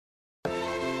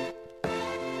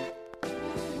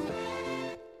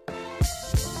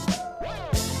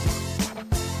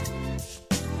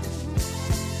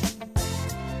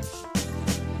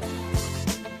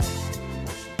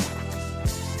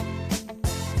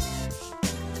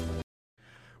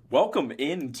Welcome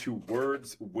into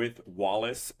Words with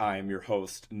Wallace. I am your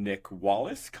host, Nick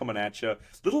Wallace, coming at you.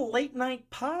 Little late night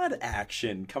pod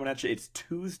action coming at you. It's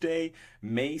Tuesday,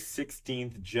 May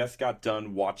 16th. Just got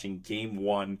done watching game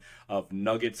one of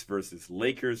Nuggets versus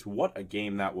Lakers. What a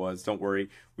game that was. Don't worry.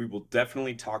 We will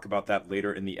definitely talk about that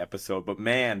later in the episode. But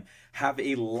man, have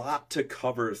a lot to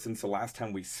cover since the last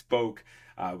time we spoke.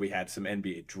 We had some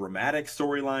NBA dramatic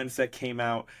storylines that came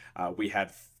out. We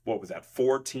had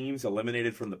four teams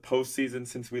eliminated from the postseason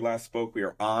since we last spoke. We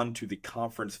are on to the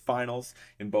conference finals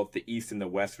in both the East and the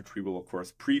West, which we will, of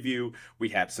course, preview. We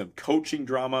had some coaching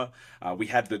drama. We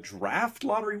had the draft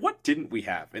lottery. What didn't we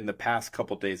have in the past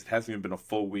couple days? It hasn't even been a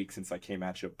full week since I came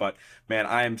at you. But, man,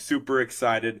 I am super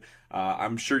excited.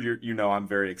 I'm sure I'm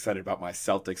very excited about my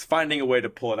Celtics finding a way to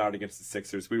pull it out against the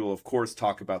Sixers. We will, of course,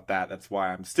 talk about that. That's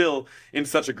why I'm still in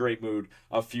such a great mood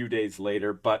a few days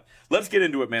later. But let's get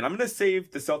into it, man. I'm going to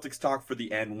save the Celtics talk for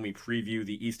the end when we preview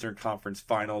the Eastern Conference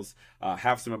Finals.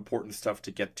 Have some important stuff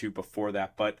to get to before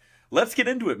that. But let's get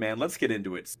into it, man. Let's get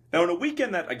into it. Now, in a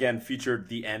weekend that, again, featured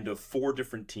the end of four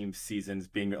different teams' seasons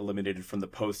being eliminated from the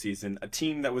postseason, a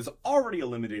team that was already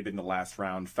eliminated in the last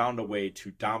round found a way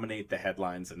to dominate the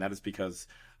headlines, and that is because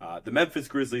the Memphis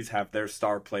Grizzlies have their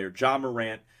star player, Ja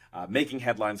Morant, making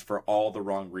headlines for all the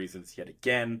wrong reasons yet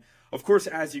again. Of course,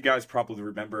 as you guys probably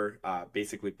remember,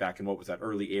 basically back in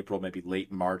early April, maybe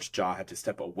late March, Ja had to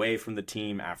step away from the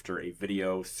team after a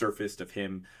video surfaced of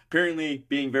him apparently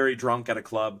being very drunk at a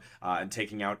club and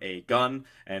taking out a gun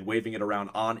and waving it around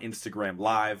on Instagram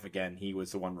Live. Again, he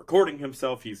was the one recording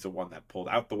himself. He's the one that pulled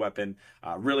out the weapon.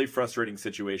 Really frustrating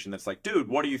situation that's like, dude,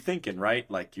 what are you thinking, right?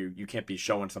 Like, you can't be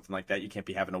showing something like that. You can't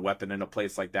be having a weapon in a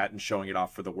place like that and showing it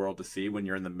off for the world to see when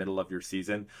you're in the middle of your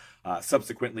season.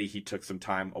 Subsequently, he took some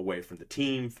time away from the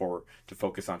team to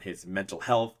focus on his mental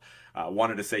health.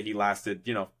 Wanted to say he lasted,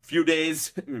 few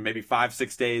days, maybe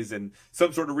 5-6 days in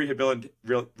some sort of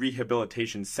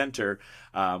rehabilitation center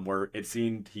where it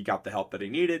seemed he got the help that he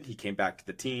needed. He came back to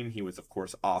the team. He was, of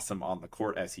course, awesome on the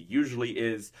court as he usually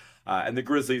is. And the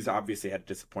Grizzlies obviously had a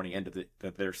disappointing end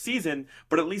of their season,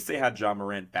 but at least they had Ja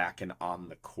Morant back and on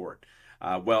the court.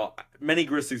 Many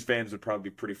Grizzlies fans would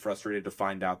probably be pretty frustrated to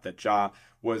find out that Ja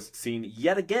was seen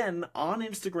yet again on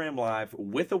Instagram Live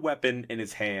with a weapon in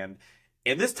his hand.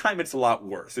 And this time it's a lot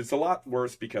worse. It's a lot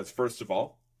worse because, first of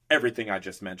all, everything I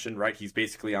just mentioned, right? He's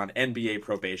basically on NBA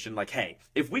probation. Like, hey,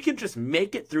 if we can just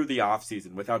make it through the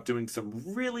offseason without doing some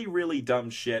really, really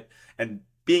dumb shit and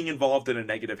being involved in a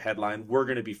negative headline, we're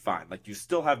going to be fine. Like, you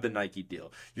still have the Nike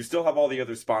deal. You still have all the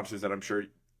other sponsors that I'm sure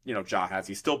Ja has.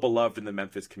 He's still beloved in the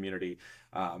Memphis community.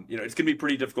 It's going to be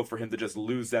pretty difficult for him to just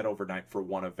lose that overnight for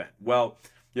one event. Well,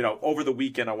 over the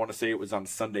weekend, I want to say it was on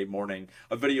Sunday morning,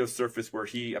 a video surfaced where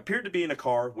he appeared to be in a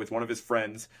car with one of his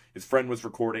friends. His friend was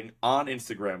recording on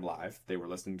Instagram Live. They were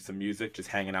listening to some music, just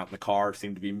hanging out in the car.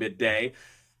 Seemed to be midday.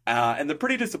 And the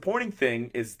pretty disappointing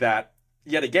thing is that,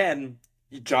 yet again,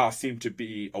 Ja seemed to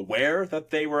be aware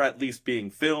that they were at least being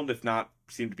filmed, if not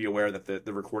seemed to be aware that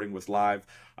the recording was live.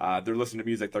 They're listening to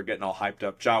music. They're getting all hyped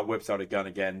up. Ja whips out a gun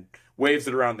again, waves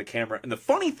it around the camera. And the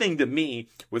funny thing to me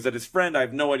was that his friend, I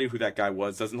have no idea who that guy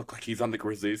was. Doesn't look like he's on the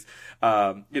Grizzlies.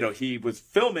 He was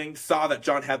filming, saw that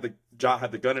Ja had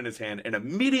the gun in his hand, and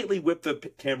immediately whipped the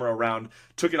camera around,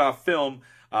 took it off film.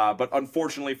 But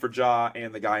unfortunately for Ja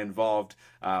and the guy involved,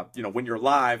 when you're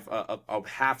live, a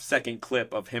half-second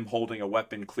clip of him holding a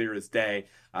weapon clear as day,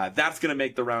 that's going to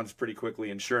make the rounds pretty quickly.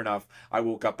 And sure enough, I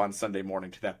woke up on Sunday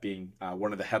morning to that being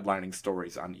one of the headlining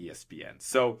stories on ESPN.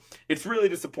 So it's really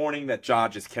disappointing that Ja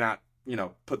just cannot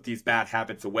put these bad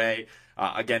habits away.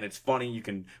 Again, it's funny. You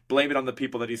can blame it on the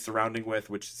people that he's surrounding with,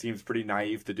 which seems pretty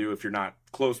naive to do if you're not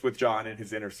close with Ja and in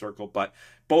his inner circle. But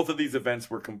both of these events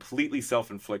were completely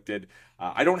self-inflicted.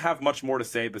 I don't have much more to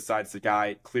say besides the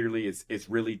guy clearly is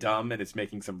really dumb and is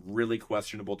making some really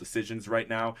questionable decisions right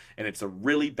now. And it's a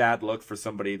really bad look for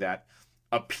somebody that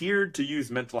appeared to use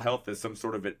mental health as some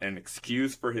sort of an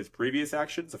excuse for his previous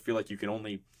actions. I feel like you can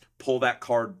only pull that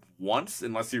card once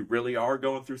unless you really are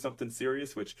going through something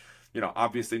serious, which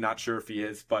obviously not sure if he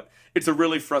is, but it's a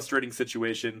really frustrating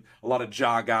situation. A lot of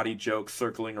Ja Gotti jokes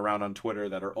circling around on Twitter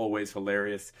that are always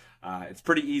hilarious. It's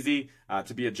pretty easy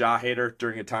to be a Ja hater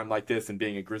during a time like this and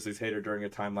being a Grizzlies hater during a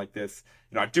time like this.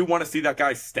 I do want to see that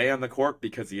guy stay on the court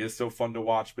because he is so fun to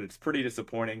watch, but it's pretty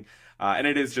disappointing. And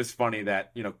it is just funny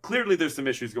that, clearly there's some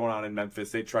issues going on in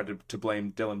Memphis. They tried to blame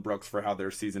Dillon Brooks for how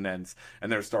their season ends,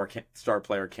 and their star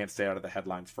player can't stay out of the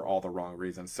headlines for all the wrong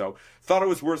reasons. So thought it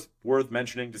was worth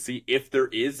mentioning to see if there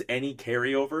is any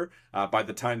carryover by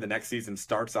the time the next season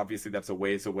starts. Obviously, that's a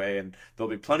ways away, and there'll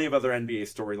be plenty of other NBA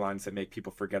storylines that make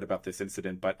people forget about this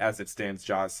incident. But as it stands,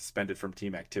 Ja is suspended from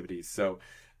team activities. So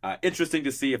Interesting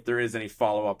to see if there is any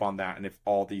follow-up on that and if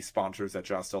all these sponsors that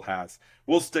Josh still has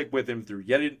will stick with him through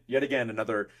yet again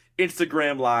another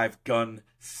Instagram Live gun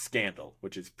scandal,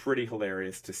 which is pretty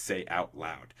hilarious to say out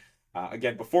loud.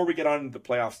 Again, before we get on into the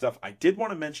playoff stuff, I did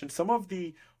want to mention some of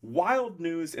the wild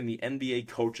news in the NBA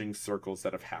coaching circles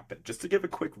that have happened. Just to give a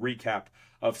quick recap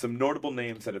of some notable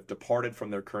names that have departed from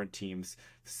their current teams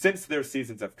since their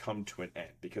seasons have come to an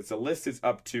end. Because the list is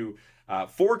up to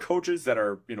 4 coaches that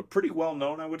are pretty well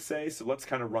known, I would say. So let's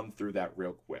kind of run through that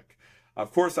real quick.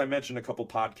 Of course, I mentioned a couple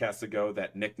podcasts ago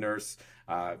that Nick Nurse,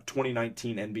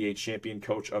 2019 NBA champion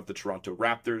coach of the Toronto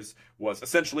Raptors, was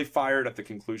essentially fired at the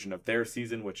conclusion of their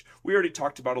season, which we already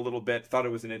talked about a little bit. Thought it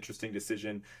was an interesting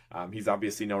decision. He's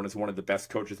obviously known as one of the best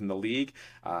coaches in the league,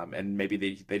 and maybe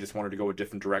they just wanted to go a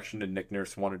different direction, and Nick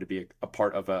Nurse wanted to be a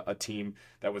part of a team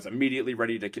that was immediately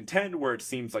ready to contend, where it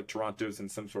seems like Toronto's in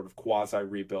some sort of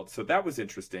quasi-rebuild. So that was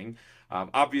interesting.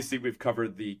 Obviously, we've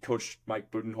covered the coach Mike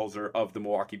Budenholzer of the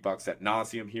Milwaukee Bucks at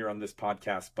nauseum here on this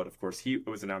podcast, but of course, it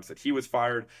was announced that he was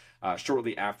fired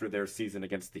shortly after their season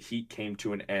against the Heat came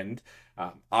to an end.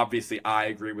 Obviously, I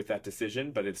agree with that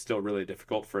decision, but it's still really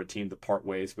difficult for a team to part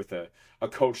ways with a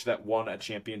coach that won a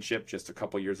championship just a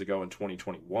couple years ago in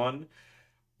 2021.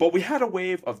 But we had a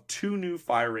wave of 2 new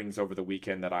firings over the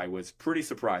weekend that I was pretty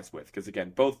surprised with, because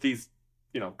again, both these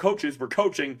coaches were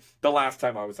coaching the last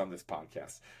time I was on this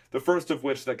podcast. The first of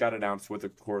which that got announced was,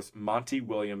 of course, Monty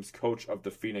Williams, coach of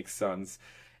the Phoenix Suns.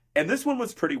 And this one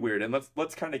was pretty weird, and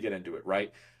let's kind of get into it,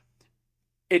 right?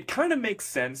 It kind of makes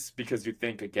sense because you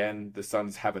think, again, the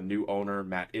Suns have a new owner,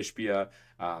 Matt Ishbia.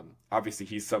 Obviously,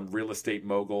 he's some real estate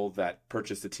mogul that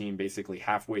purchased the team basically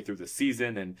halfway through the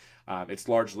season, and it's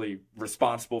largely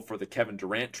responsible for the Kevin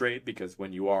Durant trade, because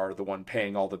when you are the one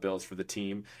paying all the bills for the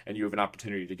team and you have an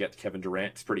opportunity to get Kevin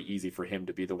Durant, it's pretty easy for him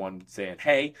to be the one saying,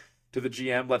 hey, to the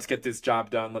GM, let's get this job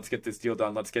done, let's get this deal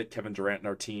done, let's get Kevin Durant in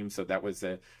our team. So that was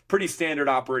a pretty standard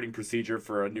operating procedure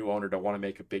for a new owner to want to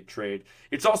make a big trade.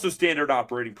 It's also standard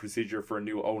operating procedure for a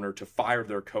new owner to fire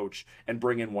their coach and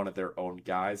bring in one of their own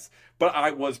guys. But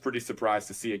I was pretty surprised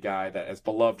to see a guy that as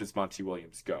beloved as Monty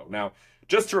Williams go. Now,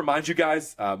 just to remind you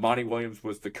guys, Monty Williams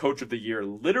was the coach of the year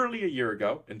literally a year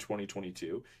ago in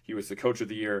 2022. He was the coach of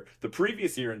the year the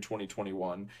previous year in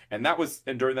 2021, and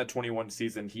during that 21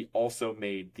 season, he also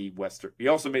made the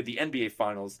NBA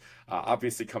Finals,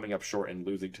 obviously coming up short and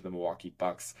losing to the Milwaukee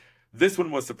Bucks. This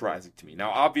one was surprising to me.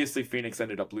 Now, obviously, Phoenix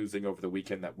ended up losing over the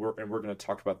weekend, and we're going to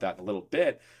talk about that in a little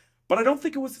bit. But I don't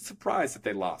think it was a surprise that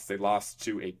they lost. They lost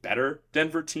to a better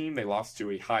Denver team. They lost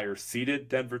to a higher-seeded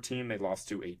Denver team. They lost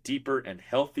to a deeper and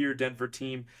healthier Denver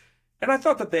team. And I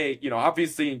thought that they,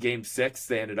 obviously in Game 6,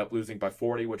 they ended up losing by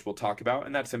 40, which we'll talk about,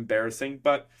 and that's embarrassing.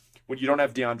 But when you don't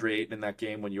have DeAndre Ayton in that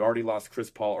game, when you already lost Chris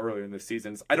Paul earlier in the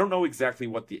seasons, I don't know exactly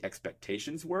what the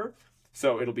expectations were.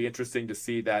 So it'll be interesting to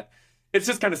see that. It's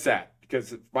just kind of sad,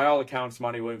 because by all accounts,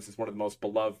 Monty Williams is one of the most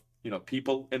beloved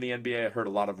people in the NBA. I heard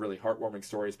a lot of really heartwarming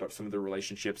stories about some of the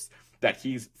relationships that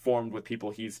he's formed with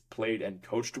people he's played and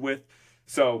coached with.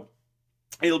 So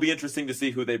it'll be interesting to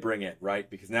see who they bring in, right?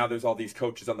 Because now there's all these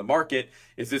coaches on the market.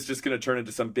 Is this just going to turn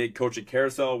into some big coaching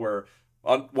carousel where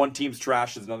one team's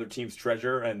trash is another team's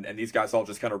treasure, and these guys all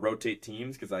just kind of rotate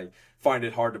teams? Because I find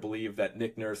it hard to believe that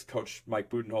Nick Nurse, Coach Mike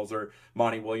Budenholzer,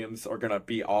 Monty Williams are going to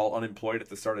be all unemployed at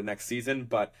the start of next season.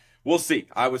 But we'll see.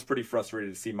 I was pretty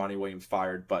frustrated to see Monty Williams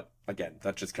fired, but again,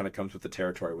 that just kind of comes with the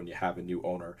territory when you have a new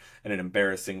owner and an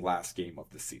embarrassing last game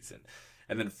of the season.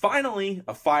 And then finally,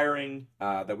 a firing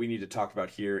that we need to talk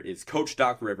about here is Coach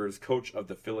Doc Rivers, coach of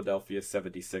the Philadelphia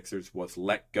 76ers, was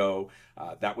let go.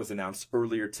 That was announced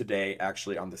earlier today,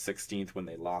 actually on the 16th, when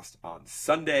they lost on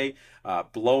Sunday,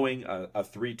 blowing a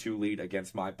 3-2 lead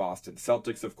against my Boston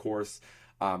Celtics, of course.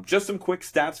 Just some quick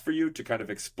stats for you to kind of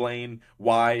explain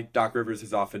why Doc Rivers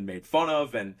is often made fun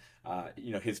of, and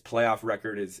his playoff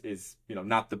record is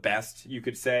not the best, you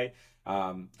could say.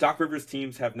 Doc Rivers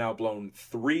teams have now blown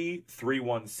 3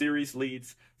 3-1 series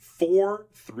leads, 4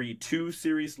 3-2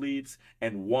 series leads,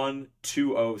 and 1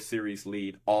 2-0 series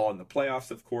lead, all in the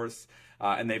playoffs, of course.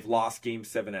 And they've lost Game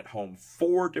 7 at home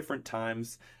 4 different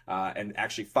times, and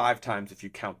actually 5 times if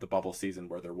you count the bubble season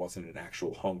where there wasn't an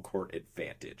actual home court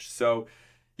advantage. So,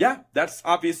 yeah, that's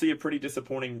obviously a pretty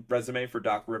disappointing resume for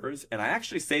Doc Rivers. And I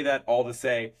actually say that all to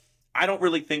say, I don't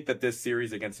really think that this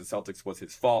series against the Celtics was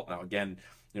his fault. Now, again,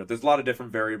 there's a lot of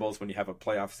different variables when you have a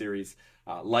playoff series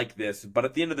like this. But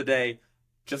at the end of the day,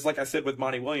 just like I said with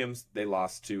Monty Williams, they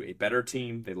lost to a better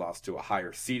team. They lost to a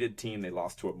higher seeded team. They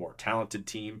lost to a more talented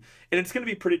team. And it's going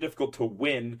to be pretty difficult to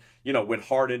win, when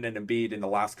Harden and Embiid in the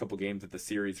last couple games of the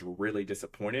series were really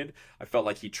disappointed. I felt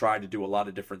like he tried to do a lot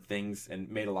of different things and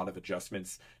made a lot of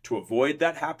adjustments to avoid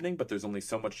that happening. But there's only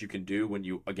so much you can do when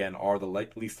you, again, are the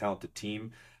least talented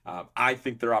team. I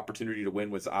think their opportunity to win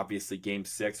was obviously Game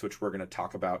 6, which we're going to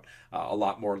talk about a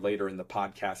lot more later in the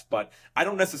podcast. But I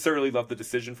don't necessarily love the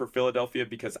decision for Philadelphia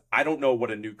because I don't know what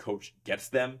a new coach gets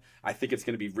them. I think it's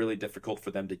going to be really difficult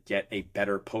for them to get a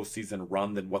better postseason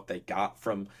run than what they got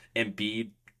from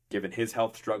Embiid, given his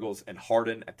health struggles, and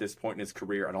Harden at this point in his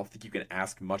career. I don't think you can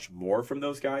ask much more from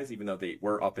those guys, even though they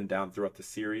were up and down throughout the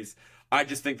series. I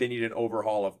just think they need an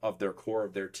overhaul of their core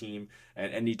of their team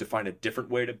and need to find a different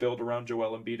way to build around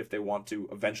Joel Embiid if they want to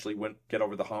eventually get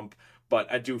over the hump. But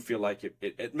I do feel like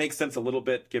it makes sense a little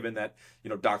bit, given that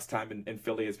Doc's time in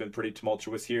Philly has been pretty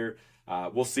tumultuous here.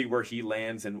 We'll see where he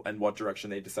lands and what direction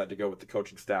they decide to go with the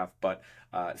coaching staff. But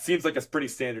it seems like a pretty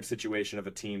standard situation of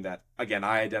a team that, again,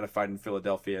 I identified in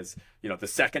Philadelphia as the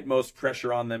second most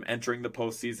pressure on them entering the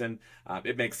postseason.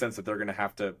 It makes sense that they're going to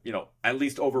have to at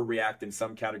least overreact in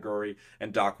some category.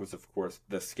 And Doc was, of course,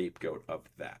 the scapegoat of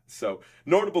that. So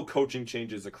notable coaching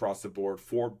changes across the board.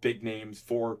 4 big names,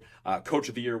 4 Coach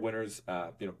of the Year winners.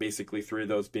 Basically 3 of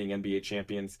those being NBA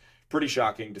champions. Pretty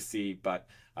shocking to see, but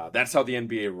that's how the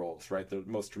NBA rolls, right? The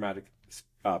most dramatic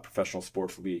professional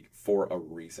sports league for a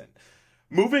reason.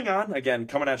 Moving on, again,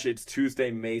 coming at you, it's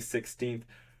Tuesday, May 16th.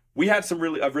 We had a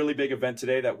really big event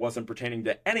today that wasn't pertaining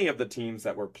to any of the teams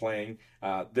that were playing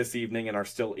this evening and are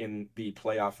still in the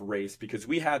playoff race, because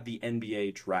we had the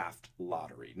NBA draft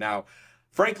lottery. Now,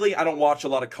 frankly, I don't watch a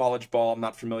lot of college ball. I'm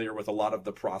not familiar with a lot of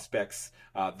the prospects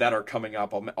that are coming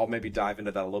up. I'll maybe dive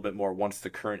into that a little bit more once the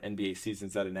current NBA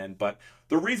season's at an end. But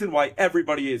the reason why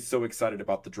everybody is so excited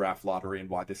about the draft lottery and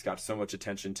why this got so much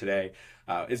attention today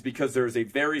is because there is a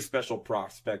very special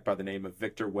prospect by the name of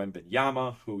Victor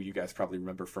Wembanyama, who you guys probably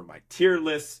remember from my tier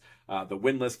list, the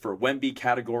win list for Wemby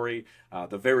category,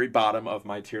 the very bottom of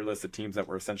my tier list of teams that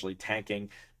were essentially tanking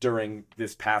during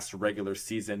this past regular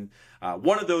season.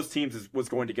 One of those teams was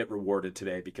going to get rewarded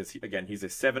today because, he's a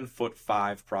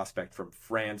 7'5" prospect from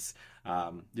France.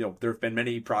 There have been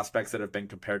many prospects that have been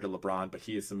compared to LeBron, but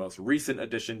he is the most recent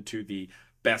addition to the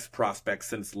best prospect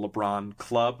since LeBron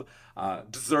club.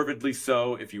 Deservedly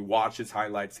so. If you watch his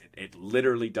highlights, it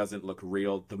literally doesn't look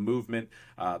real. The movement,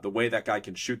 the way that guy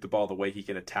can shoot the ball, the way he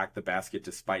can attack the basket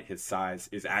despite his size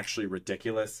is actually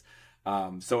ridiculous.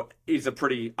 So he's a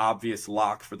pretty obvious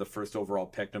lock for the first overall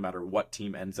pick, no matter what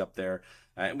team ends up there.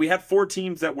 And we had 4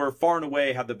 teams that were far and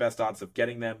away had the best odds of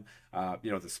getting them.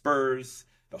 The Spurs,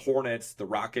 the Hornets, the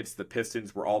Rockets, the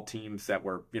Pistons were all teams that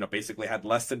were, basically had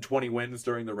less than 20 wins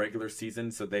during the regular season.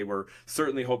 So they were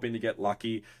certainly hoping to get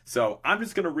lucky. So I'm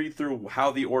just going to read through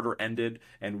how the order ended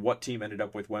and what team ended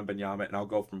up with Wembanyama. And I'll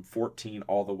go from 14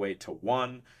 all the way to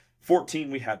 1. 14,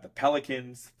 we had the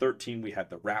Pelicans. 13, we had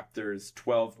the Raptors.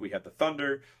 12, we had the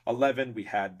Thunder. 11, we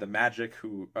had the Magic,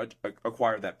 who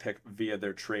acquired that pick via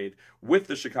their trade with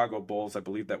the Chicago Bulls. I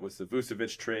believe that was the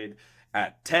Vucevic trade.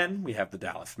 At 10, we have the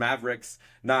Dallas Mavericks.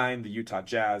 9, the Utah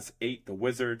Jazz. 8, the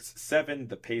Wizards. 7,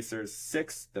 the Pacers.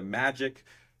 6, the Magic.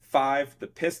 5, the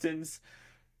Pistons.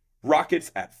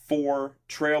 Rockets at 4,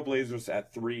 Trailblazers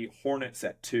at 3, Hornets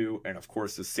at 2, and of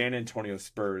course the San Antonio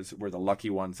Spurs were the lucky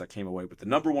ones that came away with the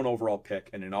number 1 overall pick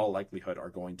and in all likelihood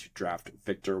are going to draft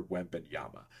Victor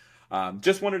Wembanyama.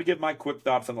 Just wanted to give my quick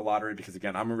thoughts on the lottery because,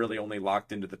 again, I'm really only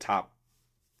locked into the top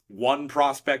 1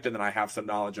 prospect, and then I have some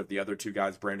knowledge of the other 2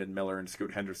 guys, Brandon Miller and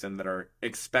Scoot Henderson, that are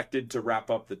expected to wrap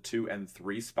up the 2 and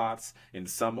 3 spots in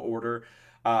some order.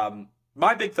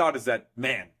 My big thought is that,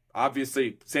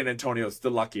 obviously, San Antonio's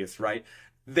the luckiest, right?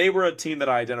 They were a team that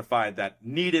I identified that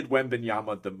needed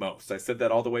Wembanyama the most. I said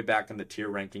that all the way back in the tier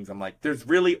rankings. I'm like, there's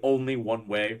really only one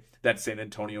way that San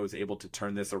Antonio is able to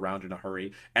turn this around in a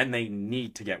hurry, and they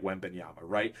need to get Wembanyama,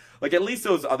 right? Like, at least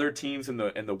those other teams in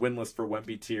the win list for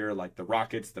Wemby tier, like the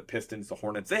Rockets, the Pistons, the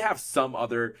Hornets, they have some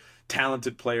other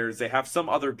talented players. They have some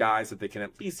other guys that they can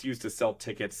at least use to sell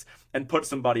tickets and put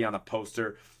somebody on a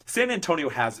poster. San Antonio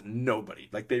has nobody.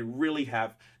 Like, they really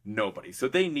have nobody. So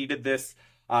they needed this.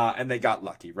 And they got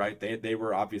lucky, right? They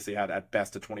were obviously had at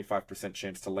best a 25%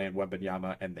 chance to land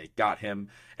Wembanyama, and they got him.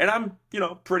 And I'm,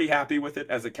 pretty happy with it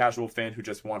as a casual fan who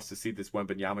just wants to see this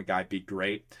Wembanyama guy be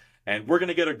great. And we're going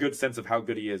to get a good sense of how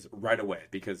good he is right away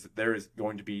because there is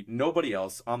going to be nobody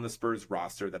else on the Spurs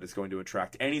roster that is going to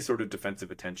attract any sort of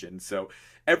defensive attention. So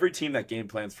every team that game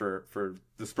plans for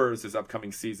the Spurs this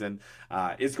upcoming season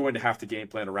is going to have to game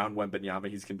plan around Wembanyama.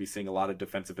 He's going to be seeing a lot of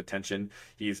defensive attention.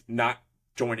 He's not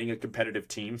joining a competitive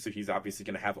team, so he's obviously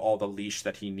going to have all the leash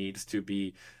that he needs to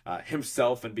be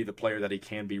himself and be the player that he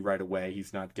can be right away.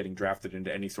 He's not getting drafted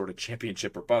into any sort of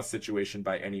championship or bust situation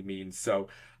by any means. So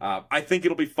I think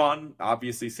it'll be fun.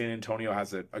 Obviously, San Antonio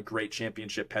has a great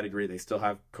championship pedigree. They still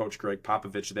have Coach Greg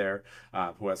Popovich there,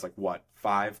 who has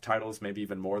 5 titles, maybe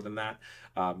even more than that.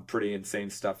 Pretty insane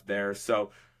stuff there.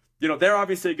 So they're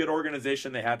obviously a good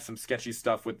organization. They had some sketchy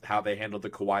stuff with how they handled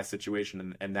the Kawhi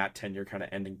situation and that tenure kind of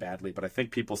ending badly. But I think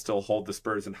people still hold the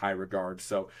Spurs in high regard.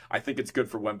 So I think it's good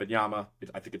for Wembanyama.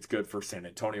 I think it's good for San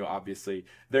Antonio, obviously.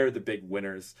 They're the big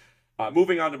winners.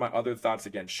 Moving on to my other thoughts,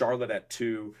 again, Charlotte at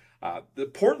 2. The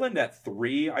Portland at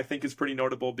 3, I think, is pretty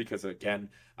notable because, again,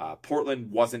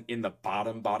 Portland wasn't in the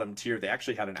bottom tier. They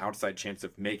actually had an outside chance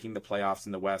of making the playoffs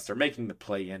in the West, or making the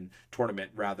play-in tournament,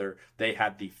 rather. They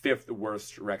had the 5th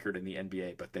worst record in the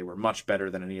NBA, but they were much better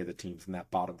than any of the teams in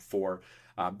that bottom 4.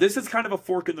 This is kind of a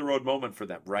fork-in-the-road moment for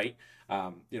them, right?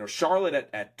 Charlotte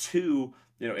at 2,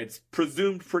 it's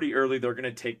presumed pretty early they're going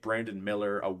to take Brandon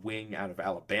Miller, a wing out of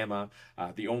Alabama,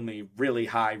 the only really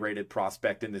high-rated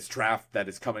prospect in this draft that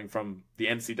is coming from the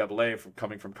NCAA,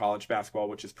 coming from college basketball,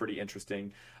 which is pretty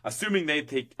interesting. Assuming they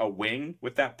take a wing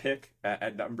with that pick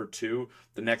at number 2,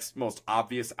 the next most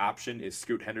obvious option is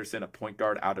Scoot Henderson, a point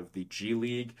guard out of the G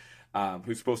League,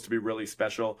 who's supposed to be really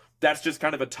special. That's just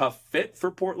kind of a tough fit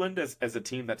for Portland as a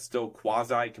team that's still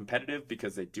quasi-competitive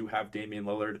because they do have Damian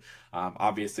Lillard.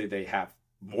 Obviously, they have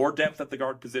more depth at the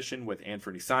guard position with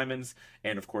Anthony Simons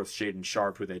and, of course, Shaedon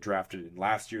Sharpe, who they drafted in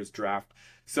last year's draft.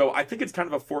 So I think it's kind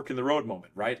of a fork in the road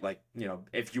moment, right?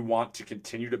 If you want to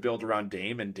continue to build around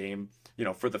Dame, and Dame,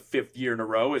 for the 5th year in a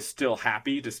row is still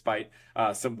happy despite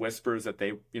some whispers that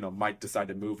they, might decide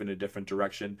to move in a different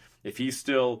direction. If he's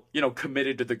still,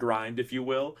 committed to the grind, if you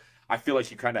will, I feel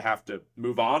like you kind of have to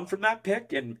move on from that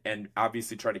pick and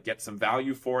obviously try to get some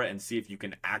value for it and see if you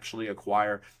can actually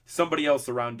acquire somebody else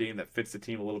around Dame that fits the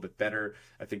team a little bit better.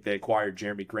 I think they acquired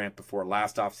Jeremy Grant before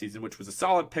last offseason, which was a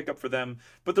solid pickup for them,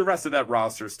 but the rest of that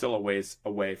roster is still a ways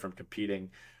away from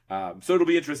competing. So it'll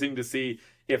be interesting to see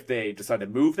if they decide to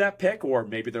move that pick, or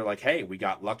maybe they're like, hey, we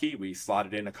got lucky. We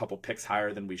slotted in a couple picks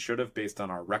higher than we should have based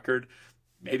on our record.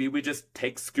 Maybe we just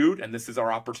take Scoot, and this is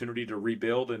our opportunity to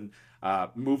rebuild and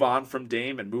move on from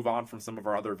Dame and move on from some of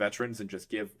our other veterans and just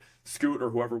give Scoot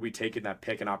or whoever we take in that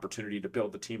pick an opportunity to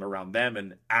build the team around them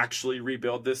and actually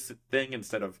rebuild this thing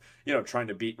instead of, trying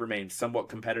to remain somewhat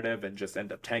competitive and just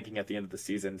end up tanking at the end of the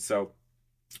season. So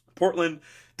Portland,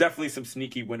 definitely some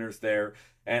sneaky winners there.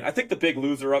 And I think the big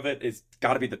loser of it is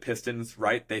got to be the Pistons,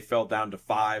 right? They fell down to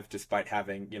 5 despite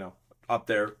having, up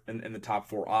there in the top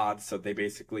 4 odds. So they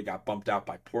basically got bumped out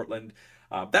by Portland.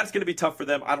 That's going to be tough for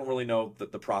them. I don't really know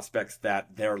the prospects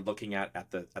that they're looking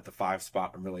at the 5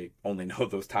 spot. I really only know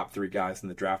those top 3 guys in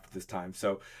the draft at this time.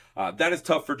 So that is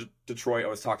tough for Detroit. I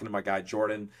was talking to my guy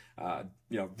Jordan,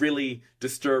 really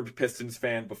disturbed Pistons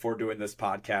fan before doing this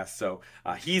podcast. So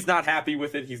he's not happy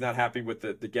with it. He's not happy with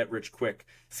the get rich quick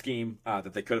scheme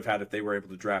that they could have had if they were able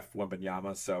to draft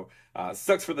Wembanyama. So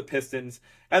sucks for the Pistons.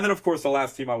 And then, of course, the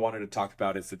last team I wanted to talk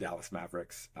about is the Dallas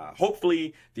Mavericks.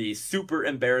 Hopefully the super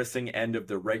embarrassing end of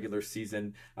the regular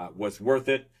season was worth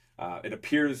it. It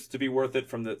appears to be worth it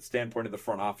from the standpoint of the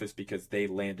front office because they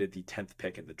landed the 10th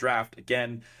pick in the draft.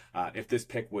 Again, if this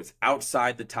pick was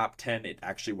outside the top 10, it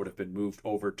actually would have been moved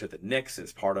over to the Knicks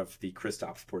as part of the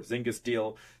Kristaps Porzingis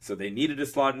deal. So they needed to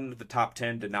slot into the top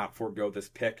 10 to not forego this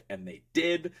pick, and they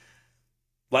did.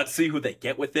 Let's see who they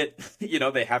get with it.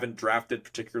 They haven't drafted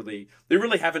they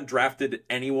really haven't drafted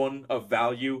anyone of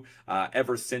value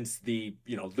ever since the,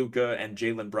 Luka and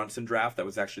Jalen Brunson draft. That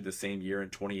was actually the same year in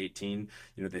 2018.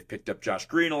 They've picked up Josh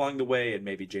Green along the way, and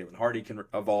maybe Jalen Hardy can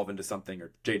evolve into something,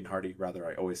 or Jaden Hardy, rather.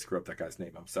 I always screw up that guy's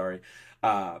name. I'm sorry.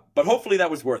 But hopefully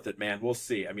that was worth it, man. We'll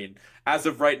see. I mean, as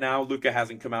of right now, Luka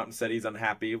hasn't come out and said he's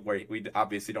unhappy. We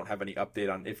obviously don't have any update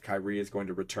on if Kyrie is going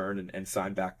to return and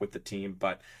sign back with the team,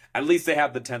 but at least they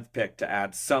have the 10th pick to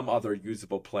add some other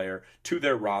usable player to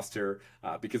their roster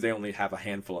because they only have a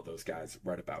handful of those guys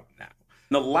right about now.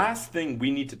 And the last thing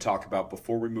we need to talk about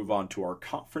before we move on to our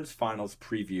conference finals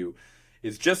preview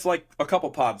is, just like a couple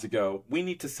pods ago, we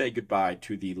need to say goodbye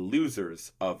to the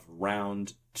losers of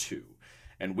round 2.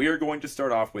 And we are going to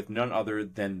start off with none other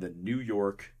than the New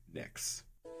York Knicks.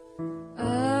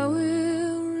 I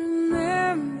will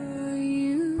remember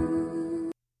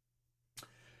you.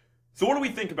 So what do we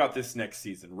think about this next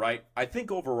season, right? I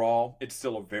think overall it's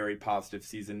still a very positive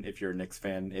season if you're a Knicks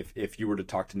fan. If you were to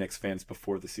talk to Knicks fans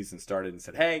before the season started and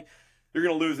said, hey, you're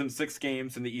going to lose in 6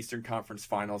 games in the Eastern Conference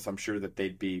Finals, I'm sure that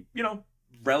they'd be,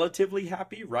 relatively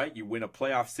happy, right? You win a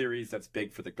playoff series, that's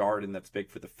big for the Garden, that's big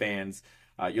for the fans.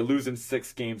 You lose in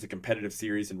 6 games, a competitive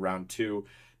series in round 2.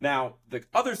 Now, the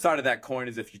other side of that coin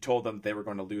is if you told them they were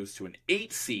going to lose to an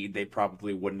 8 seed, they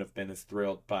probably wouldn't have been as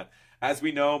thrilled. But as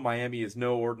we know, Miami is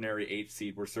no ordinary 8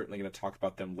 seed. We're certainly going to talk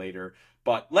about them later.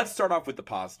 But let's start off with the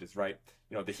positives, right?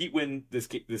 The Heat win this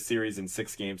series in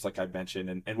 6 games, like I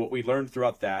mentioned. And what we learned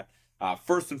throughout that,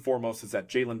 first and foremost, is that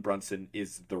Jalen Brunson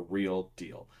is the real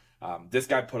deal. This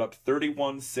guy put up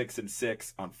 31, 6, and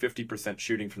 6 on 50%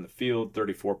 shooting from the field,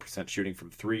 34% shooting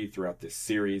from 3 throughout this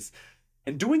series.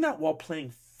 And doing that while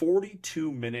playing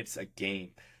 42 minutes a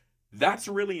game. That's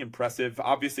really impressive.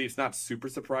 Obviously, it's not super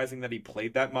surprising that he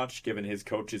played that much, given his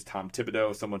coach is Tom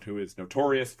Thibodeau, someone who is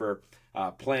notorious for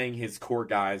playing his core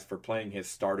guys, for playing his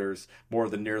starters more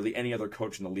than nearly any other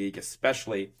coach in the league,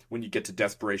 especially when you get to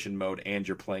desperation mode and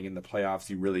you're playing in the playoffs.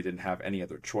 You really didn't have any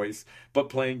other choice but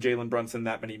playing Jalen Brunson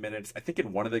that many minutes. I think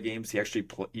in one of the games,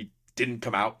 he didn't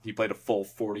come out. He played a full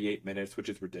 48 minutes, which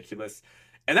is ridiculous.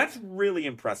 And that's really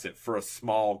impressive for a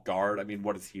small guard. I mean,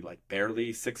 what is he, like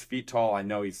barely 6 feet tall? I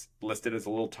know he's listed as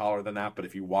a little taller than that, but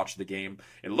if you watch the game,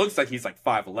 it looks like he's like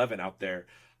 5'11" out there.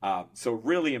 So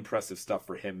really impressive stuff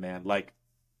for him, man. Like,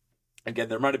 again,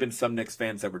 there might have been some Knicks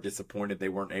fans that were disappointed they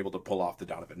weren't able to pull off the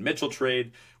Donovan Mitchell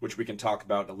trade, which we can talk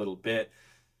about in a little bit.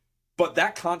 But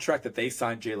that contract that they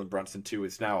signed Jalen Brunson to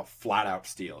is now a flat-out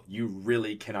steal. You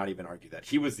really cannot even argue that.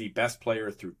 He was the best player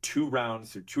through 2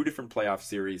 rounds, through 2 different playoff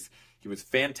series. He was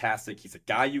fantastic. He's a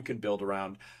guy you can build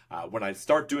around. When I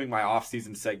start doing my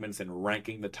offseason segments and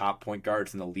ranking the top point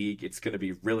guards in the league, it's going to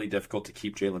be really difficult to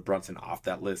keep Jalen Brunson off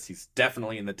that list. He's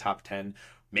definitely in the top 10.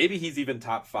 Maybe he's even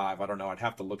top 5. I don't know. I'd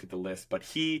have to look at the list. But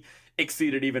he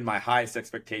exceeded even my highest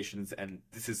expectations. And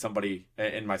this is somebody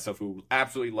and myself who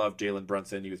absolutely loved Jalen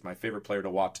Brunson. He was my favorite player to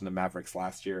watch in the Mavericks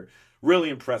last year. Really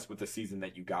impressed with the season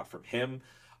that you got from him.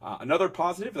 Another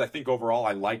positive is I think overall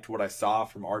I liked what I saw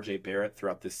from R.J. Barrett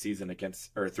throughout this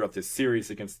throughout this series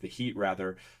against the Heat,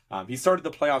 rather. He started the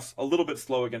playoffs a little bit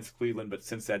slow against Cleveland, but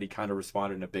since that he kind of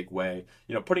responded in a big way.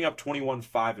 Putting up 21,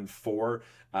 5, and 4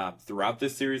 throughout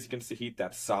this series against the Heat,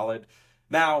 that's solid.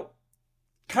 Now,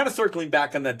 kind of circling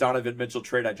back on that Donovan Mitchell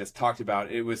trade I just talked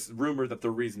about, it was rumored that the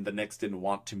reason the Knicks didn't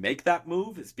want to make that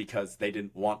move is because they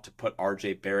didn't want to put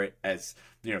R.J. Barrett as,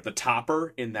 the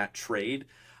topper in that trade.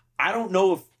 I don't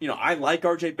know if, I like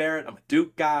RJ Barrett. I'm a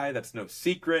Duke guy. That's no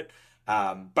secret.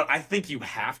 But I think you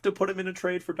have to put him in a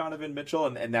trade for Donovan Mitchell.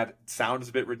 And that sounds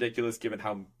a bit ridiculous given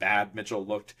how bad Mitchell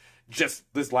looked just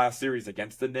this last series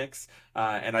against the Knicks.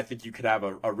 And I think you could have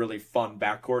a really fun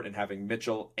backcourt, and having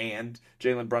Mitchell and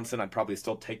Jalen Brunson, I'd probably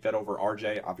still take that over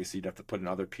RJ. Obviously, you'd have to put in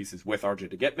other pieces with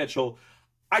RJ to get Mitchell.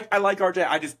 I like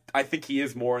RJ. I think he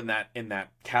is more in that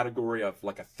category of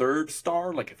like a third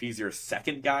star. Like if he's your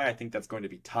second guy, I think that's going to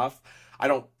be tough. I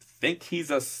don't think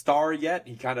he's a star yet.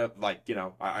 He kind of like,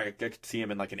 I could see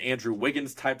him in like an Andrew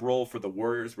Wiggins type role for the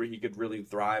Warriors where he could really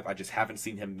thrive. I just haven't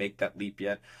seen him make that leap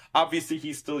yet. Obviously,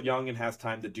 he's still young and has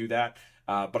time to do that.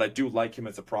 But I do like him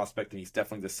as a prospect, and he's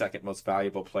definitely the second most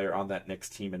valuable player on that Knicks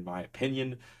team, in my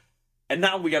opinion. And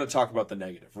now we got to talk about the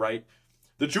negative, right?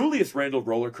 The Julius Randle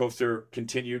roller coaster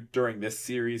continued during this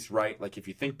series, right? Like if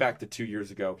you think back to 2 years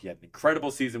ago, he had an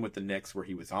incredible season with the Knicks where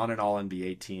he was on an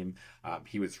All-NBA team.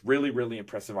 He was really, really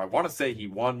impressive. I want to say he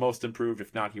won Most Improved.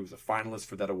 If not, he was a finalist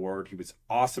for that award. He was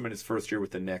awesome in his first year with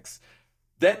the Knicks.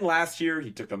 Then last year, he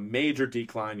took a major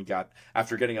decline.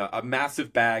 After getting a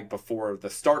massive bag before the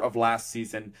start of last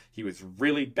season, he was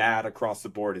really bad across the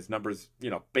board. His numbers,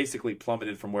 basically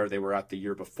plummeted from where they were at the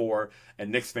year before,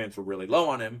 and Knicks fans were really low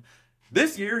on him.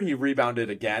 This year, he rebounded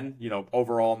again.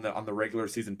 Overall on the regular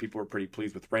season, people were pretty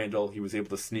pleased with Randle. He was able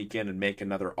to sneak in and make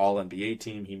another All-NBA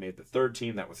team. He made the 3rd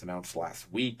team that was announced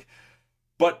last week.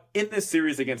 But in this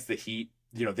series against the Heat,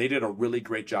 they did a really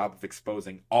great job of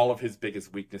exposing all of his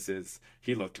biggest weaknesses.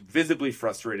 He looked visibly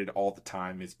frustrated all the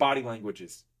time. His body language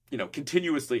is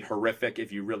continuously horrific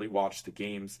if you really watch the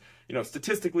games.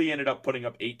 Statistically he ended up putting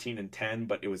up 18 and 10,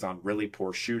 but it was on really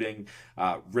poor shooting,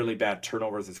 really bad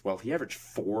turnovers as well. He averaged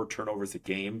 4 turnovers a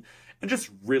game, and just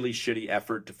really shitty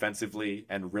effort defensively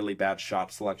and really bad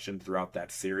shot selection throughout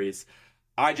that series.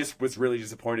 I just was really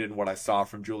disappointed in what I saw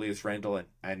from Julius Randle,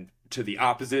 and to the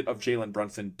opposite of Jalen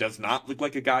Brunson, does not look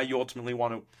like a guy you ultimately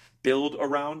want to build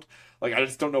around. Like, I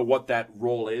just don't know what that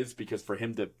role is, because for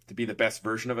him to be the best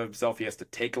version of himself, he has to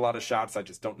take a lot of shots. I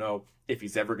just don't know if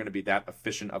he's ever going to be that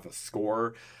efficient of a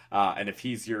scorer. And if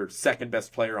he's your second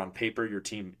best player on paper, your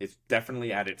team is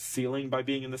definitely at its ceiling by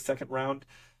being in the second round.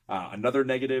 Another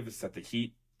negative is that the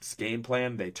Heat's game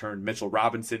plan, they turned Mitchell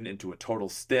Robinson into a total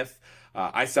stiff.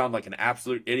 I sound like an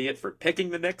absolute idiot for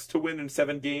picking the Knicks to win in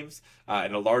 7 games.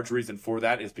 And a large reason for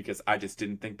that is because I just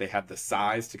didn't think they had the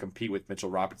size to compete with Mitchell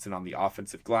Robinson on the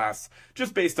offensive glass,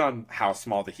 just based on how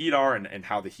small the Heat are and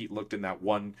how the Heat looked in that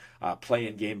one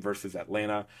play-in game versus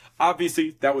Atlanta.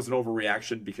 Obviously, that was an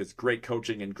overreaction because great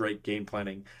coaching and great game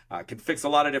planning can fix a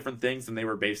lot of different things, and they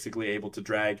were basically able to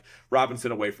drag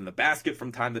Robinson away from the basket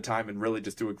from time to time and really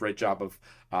just do a great job of,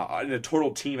 in a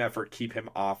total team effort, keep him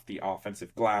off the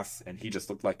offensive glass, and he just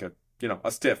looked like a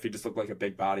stiff. He just looked like a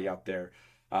big body out there.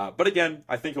 But again,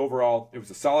 I think overall it was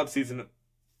a solid season,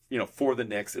 for the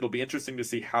Knicks. It'll be interesting to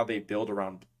see how they build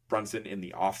around Brunson in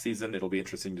the offseason. It'll be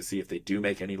interesting to see if they do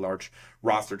make any large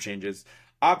roster changes.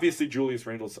 Obviously, Julius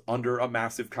Randle's under a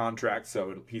massive contract,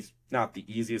 so he's not the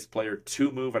easiest player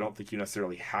to move. I don't think you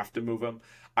necessarily have to move him.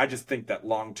 I just think that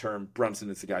long-term, Brunson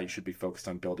is the guy you should be focused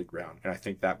on building around, and I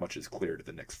think that much is clear to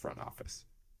the Knicks front office.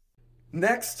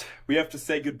 Next, we have to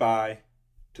say goodbye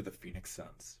to the Phoenix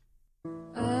Suns.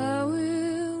 I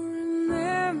will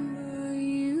remember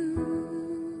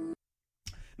you.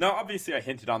 Now, obviously, I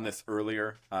hinted on this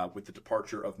earlier with the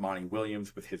departure of Monty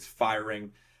Williams, with his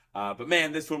firing. But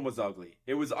man, this one was ugly.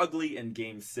 It was ugly in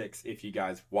Game 6. If you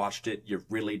guys watched it, you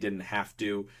really didn't have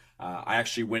to. I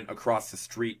actually went across the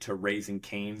street to Raising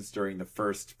Cane's during the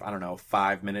first,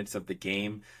 5 minutes of the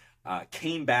game.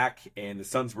 Came back, and the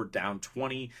Suns were down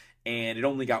 20, and it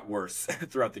only got worse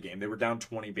throughout the game. They were down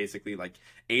 20 basically like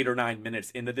 8 or 9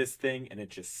 minutes into this thing, and it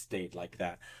just stayed like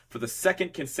that. For the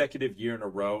second consecutive year in a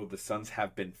row, the Suns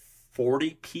have been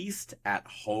 40-pieced at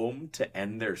home to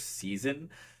end their season.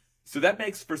 So that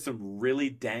makes for some really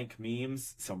dank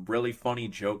memes, some really funny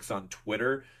jokes on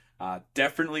Twitter.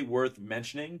 Definitely worth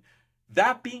mentioning.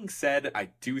 That being said, I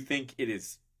do think it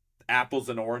is apples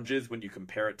and oranges when you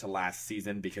compare it to last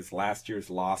season, because last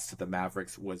year's loss to the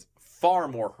Mavericks was far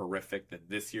more horrific than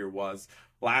this year was.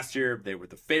 Last year, they were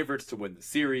the favorites to win the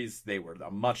series. They were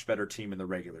a much better team in the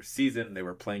regular season. They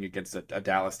were playing against a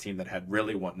Dallas team that had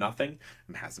really won nothing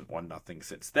and hasn't won nothing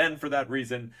since then for that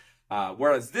reason.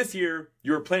 Whereas this year,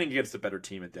 you were playing against a better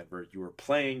team in Denver. You were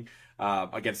playing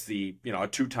against a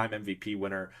 2-time MVP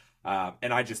winner.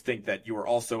 And I just think that you were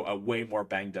also a way more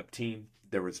banged up team.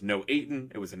 There was no Ayton.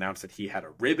 It was announced that he had a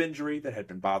rib injury that had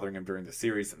been bothering him during the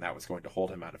series, and that was going to hold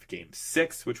him out of Game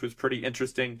 6, which was pretty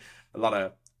interesting. A lot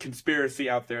of conspiracy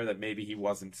out there that maybe he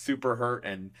wasn't super hurt,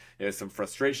 and there's some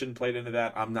frustration played into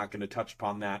that. I'm not going to touch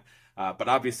upon that. But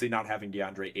obviously not having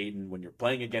DeAndre Ayton when you're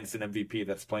playing against an MVP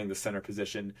that's playing the center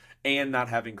position, and not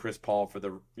having Chris Paul for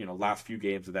the last few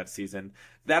games of that season,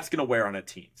 that's going to wear on a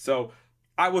team. So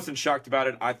I wasn't shocked about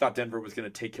it. I thought Denver was going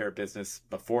to take care of business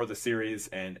before the series,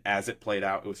 and as it played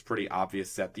out, it was pretty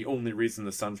obvious that the only reason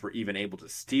the Suns were even able to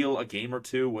steal a game or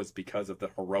two was because of the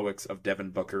heroics of Devin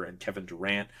Booker and Kevin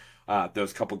Durant.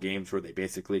 Those couple games where they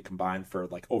basically combined for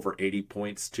like over 80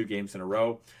 points 2 games in a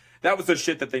row. That was the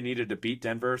shit that they needed to beat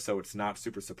Denver, so it's not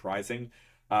super surprising.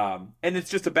 And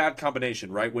it's just a bad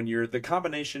combination, right? When you're the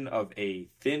combination of a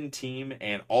thin team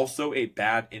and also a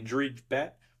bad injury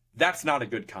bet, that's not a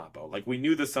good combo. Like, we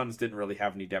knew the Suns didn't really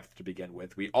have any depth to begin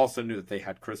with. We also knew that they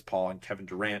had Chris Paul and Kevin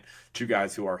Durant, 2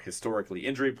 guys who are historically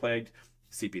injury-plagued.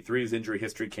 CP3's injury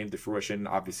history came to fruition.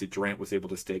 Obviously, Durant was able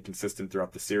to stay consistent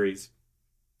throughout the series.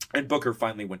 And Booker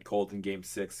finally went cold in Game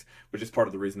 6, which is part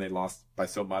of the reason they lost by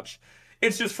so much.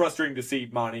 It's just frustrating to see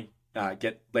Monty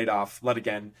get laid off,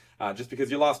 again, just because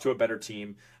you lost to a better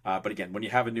team. But again, when you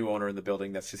have a new owner in the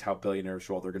building, that's just how billionaires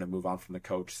roll. They're going to move on from the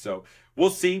coach. So we'll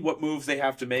see what moves they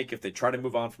have to make if they try to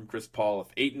move on from Chris Paul. If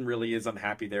Ayton really is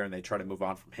unhappy there and they try to move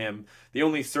on from him, the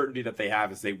only certainty that they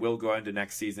have is they will go into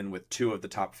next season with 2 of the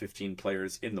top 15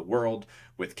 players in the world,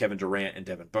 with Kevin Durant and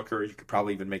Devin Booker. You could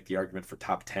probably even make the argument for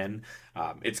top 10.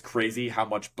 It's crazy how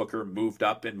much Booker moved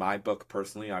up in my book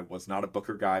personally. I was not a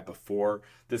Booker guy before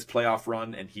this playoff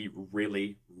run, and he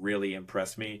really, really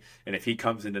impressed me. And if he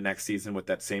comes into next season with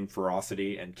that same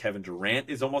ferocity and Kevin Durant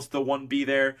is almost the 1B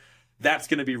there, that's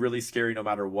going to be really scary no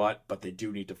matter what. But they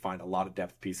do need to find a lot of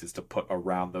depth pieces to put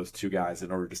around those 2 guys in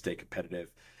order to stay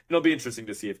competitive. It'll be interesting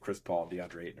to see if Chris Paul and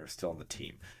DeAndre Ayton are still on the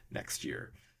team next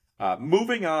year.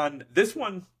 Moving on, this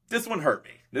one hurt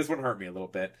me. This one hurt me a little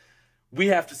bit. We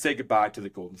have to say goodbye to the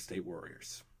Golden State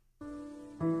Warriors.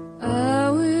 I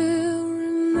will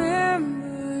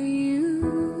remember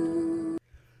you.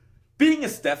 Being a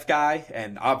Steph guy,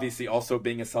 and obviously also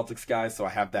being a Celtics guy, so I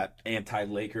have that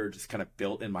anti-Laker just kind of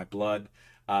built in my blood.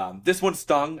 This one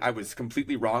stung. I was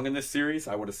completely wrong in this series.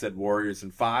 I would have said Warriors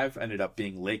in 5, ended up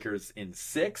being Lakers in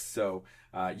 6. So,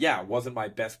 it wasn't my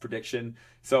best prediction.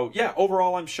 So,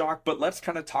 overall I'm shocked, but let's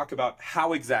kind of talk about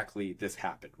how exactly this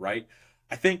happened, right?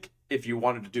 I think if you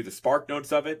wanted to do the spark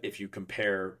notes of it, if you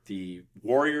compare the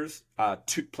Warriors,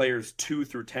 players 2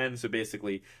 through 10, so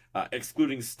basically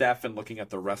excluding Steph and looking at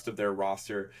the rest of their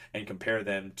roster, and compare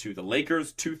them to the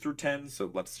Lakers 2 through 10.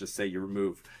 So let's just say you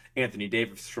remove Anthony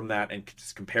Davis from that and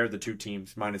just compare the two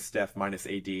teams minus Steph, minus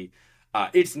AD.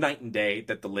 It's night and day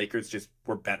that the Lakers just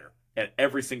were better at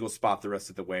every single spot the rest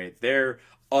of the way. Their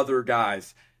other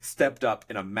guys stepped up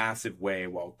in a massive way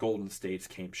while Golden State's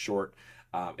came short.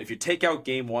 If you take out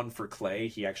game one for Clay,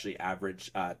 he actually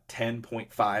averaged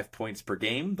 10.5 points per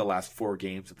game the last 4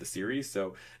 games of the series.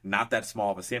 So not that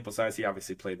small of a sample size. He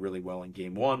obviously played really well in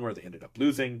game one where they ended up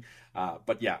losing.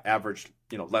 But yeah, averaged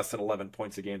less than 11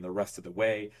 points a game the rest of the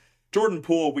way. Jordan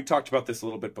Poole, we talked about this a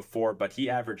little bit before, but he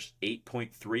averaged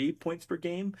 8.3 points per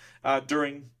game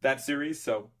during that series.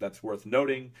 So that's worth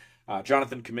noting.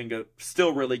 Jonathan Kuminga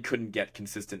still really couldn't get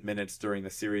consistent minutes during the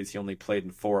series. He only played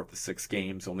in 4 of the 6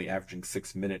 games, only averaging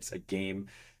 6 minutes a game.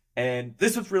 And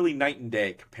this was really night and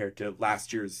day compared to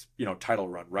last year's, title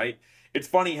run, right? It's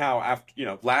funny how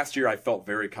after, last year I felt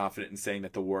very confident in saying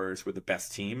that the Warriors were the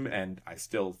best team, and I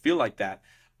still feel like that.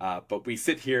 But we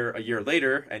sit here a year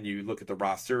later and you look at the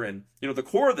roster and, the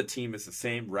core of the team is the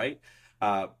same, right?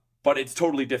 But it's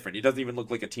totally different. It doesn't even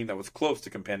look like a team that was close to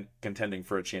contending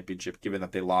for a championship, given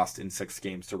that they lost in 6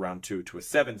 games to round 2 to a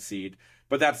 7 seed.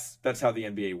 But that's how the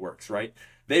NBA works, right?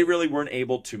 They really weren't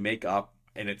able to make up,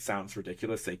 and it sounds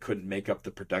ridiculous, they couldn't make up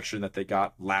the production that they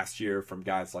got last year from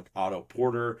guys like Otto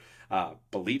Porter.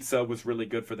 Bjelica was really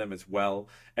good for them as well.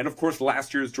 And of course,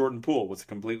 last year's Jordan Poole was a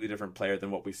completely different player than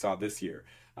what we saw this year.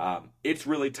 It's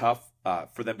really tough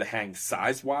for them to hang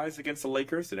size-wise against the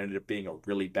Lakers. It ended up being a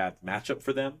really bad matchup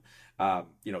for them.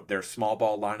 Their small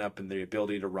ball lineup and the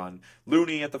ability to run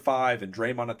Looney at the 5 and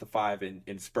Draymond at the 5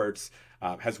 in spurts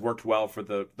has worked well for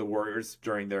the Warriors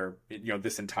during their,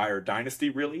 this entire dynasty,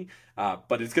 really.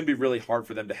 But it's going to be really hard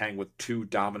for them to hang with 2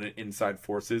 dominant inside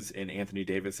forces in Anthony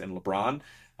Davis and LeBron.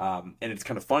 And it's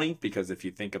kind of funny because if you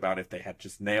think about if they had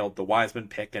just nailed the Wiseman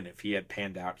pick and if he had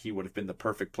panned out, he would have been the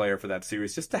perfect player for that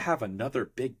series, just to have another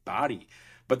big body.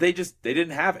 But they didn't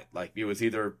have it. Like, it was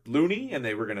either Looney and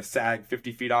they were going to sag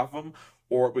 50 feet off him,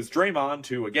 or it was Draymond,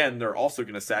 who, again, they're also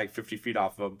going to sag 50 feet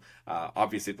off him.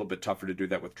 Obviously, a little bit tougher to do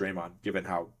that with Draymond, given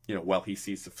how, well he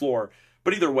sees the floor.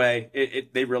 But either way,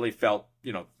 they really felt,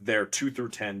 their 2 through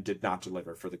 10 did not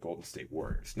deliver for the Golden State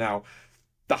Warriors. Now,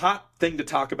 the hot thing to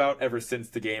talk about ever since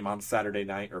the game on Saturday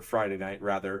night, or Friday night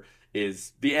rather,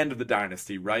 is the end of the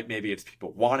dynasty, right? Maybe it's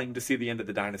people wanting to see the end of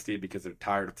the dynasty because they're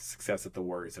tired of the success that the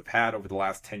Warriors have had over the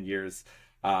last 10 years.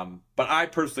 But I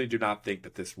personally do not think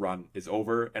that this run is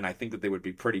over, and I think that they would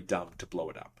be pretty dumb to blow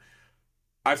it up.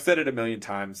 I've said it a million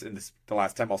times, and the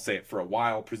last time I'll say it for a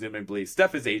while, presumably.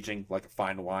 Steph is aging like a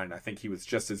fine wine. I think he was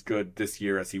just as good this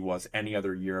year as he was any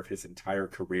other year of his entire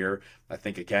career. I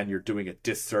think, again, you're doing a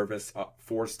disservice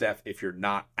for Steph if you're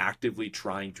not actively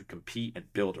trying to compete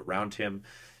and build around him.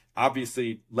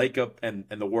 Obviously, Lakeup and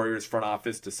the Warriors front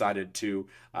office decided to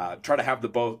try to have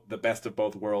the best of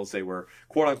both worlds. They were,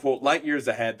 quote-unquote, light years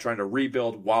ahead, trying to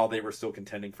rebuild while they were still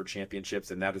contending for championships,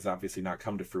 and that has obviously not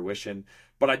come to fruition.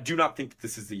 But I do not think that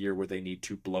this is the year where they need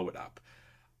to blow it up.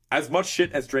 As much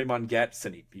shit as Draymond gets,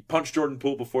 and he punched Jordan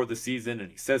Poole before the season,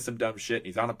 and he says some dumb shit, and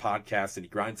he's on a podcast, and he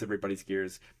grinds everybody's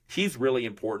gears, he's really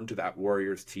important to that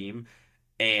Warriors team,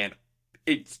 and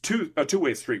it's a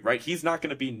two-way street, right? He's not going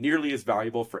to be nearly as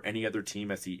valuable for any other team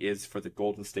as he is for the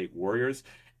Golden State Warriors.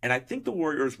 And I think the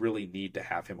Warriors really need to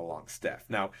have him along Steph.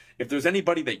 Now, if there's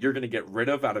anybody that you're going to get rid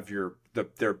of out of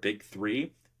their big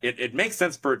 3, it makes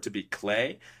sense for it to be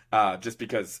Clay, just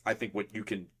because I think what you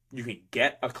can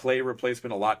get a Clay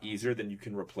replacement a lot easier than you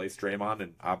can replace Draymond,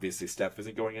 and obviously Steph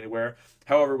isn't going anywhere.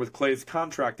 However, with Clay's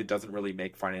contract, it doesn't really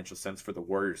make financial sense for the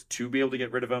Warriors to be able to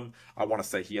get rid of him. I want to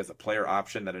say he has a player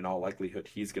option that in all likelihood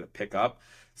he's going to pick up.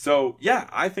 So, yeah,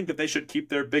 I think that they should keep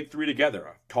their big 3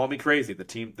 together. Call me crazy. The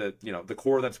team that, the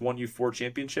core that's won you 4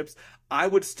 championships, I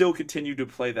would still continue to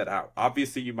play that out.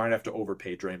 Obviously, you might have to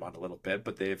overpay Draymond a little bit,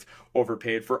 but they've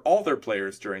overpaid for all their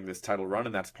players during this title run,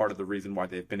 and that's part of the reason why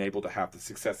they've been able to have the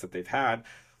success that they've had.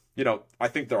 I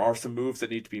think there are some moves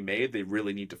that need to be made. They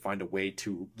really need to find a way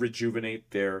to rejuvenate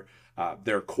their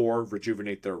core,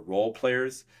 rejuvenate their role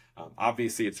players.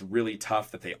 Obviously, it's really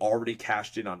tough that they already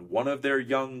cashed in on one of their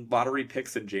young lottery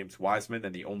picks in James Wiseman,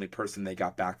 and the only person they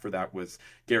got back for that was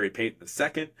Gary Payton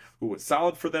II, who was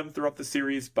solid for them throughout the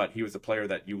series, but he was a player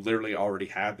that you literally already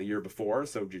had the year before,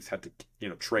 so just had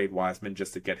to trade Wiseman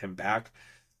just to get him back.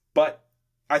 But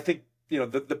I think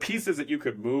the pieces that you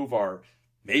could move are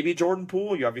Maybe Jordan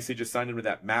Poole. You obviously just signed him to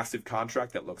that massive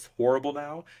contract that looks horrible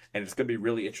now. And it's going to be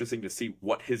really interesting to see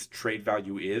what his trade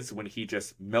value is when he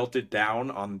just melted down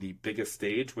on the biggest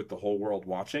stage with the whole world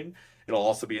watching. It'll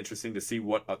also be interesting to see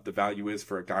what the value is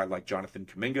for a guy like Jonathan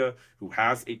Kuminga, who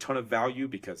has a ton of value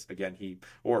because, again,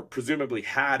 or presumably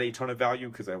had a ton of value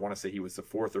because I want to say he was the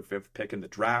fourth or fifth pick in the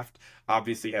draft.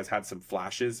 Obviously has had some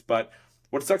flashes, but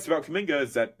what sucks about Kuminga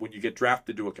is that when you get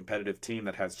drafted to a competitive team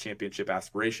that has championship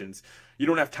aspirations, you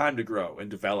don't have time to grow and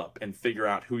develop and figure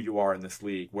out who you are in this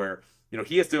league where,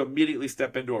 he has to immediately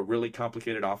step into a really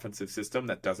complicated offensive system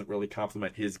that doesn't really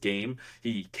complement his game.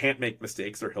 He can't make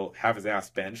mistakes or he'll have his ass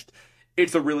benched.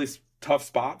 It's a really tough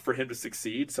spot for him to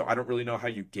succeed, so I don't really know how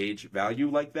you gauge value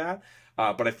like that.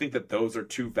 But I think that those are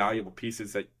two valuable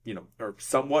pieces that, are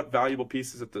somewhat valuable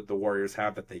pieces that the Warriors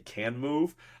have that they can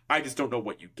move. I just don't know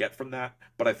what you get from that,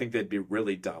 but I think they'd be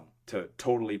really dumb to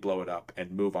totally blow it up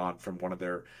and move on from one of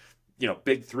their,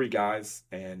 big three guys.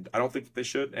 And I don't think that they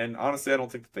should. And honestly, I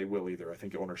don't think that they will either. I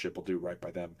think ownership will do right by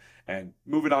them and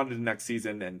move it on to the next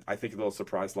season. And I think they'll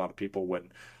surprise a lot of people when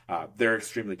they're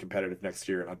extremely competitive next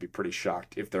year. And I'd be pretty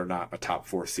shocked if they're not a top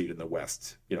 4 seed in the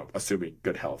West, assuming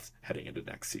good health heading into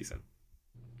next season.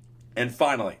 And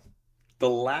finally, the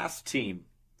last team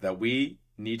that we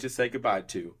need to say goodbye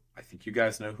to, I think you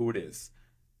guys know who it is,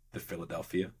 the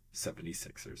Philadelphia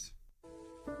 76ers.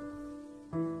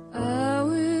 I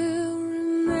will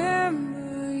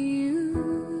remember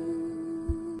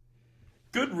you.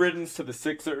 Good riddance to the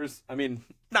Sixers. I mean,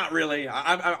 not really.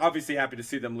 I'm obviously happy to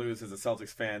see them lose as a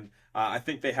Celtics fan. I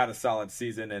think they had a solid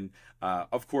season, and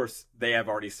of course, they have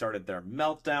already started their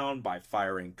meltdown by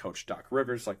firing Coach Doc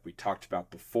Rivers, like we talked about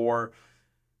before.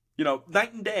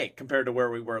 Night and day compared to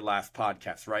where we were last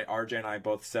podcast, right? RJ and I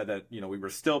both said that, we were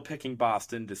still picking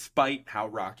Boston despite how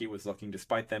Rocky was looking,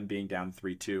 despite them being down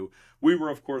 3-2. We were,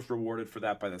 of course, rewarded for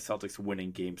that by the Celtics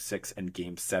winning Game 6 and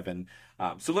Game 7.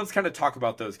 So let's kind of talk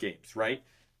about those games, right?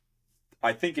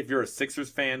 I think if you're a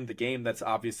Sixers fan, the game that's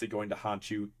obviously going to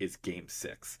haunt you is Game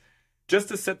 6. Just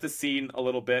to set the scene a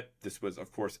little bit, this was,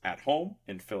 of course, at home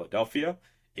in Philadelphia.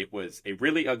 It was a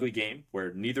really ugly game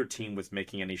where neither team was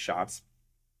making any shots.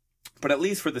 But at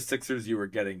least for the Sixers, you were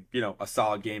getting, a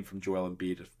solid game from Joel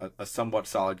Embiid, a somewhat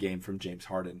solid game from James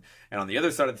Harden. And on the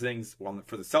other side of things,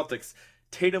 for the Celtics,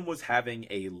 Tatum was having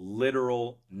a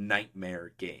literal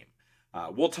nightmare game.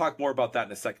 We'll talk more about that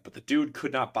in a second, but the dude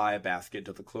could not buy a basket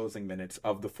until the closing minutes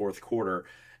of the fourth quarter.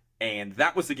 And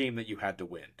that was the game that you had to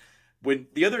win. When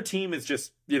the other team is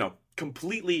just,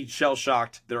 completely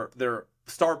shell-shocked, their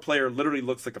star player literally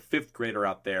looks like a fifth grader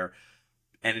out there,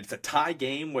 and it's a tie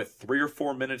game with 3 or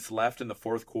 4 minutes left in the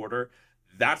fourth quarter,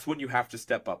 that's when you have to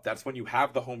step up. That's when you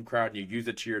have the home crowd and you use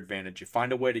it to your advantage. You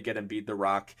find a way to get Embiid the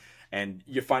rock, and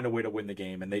you find a way to win the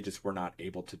game, and they just were not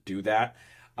able to do that.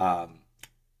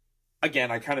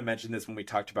 Again, I kind of mentioned this when we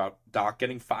talked about Doc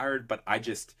getting fired, but I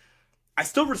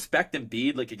still respect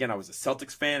Embiid. Like, again, I was a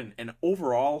Celtics fan, and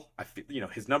overall, I feel,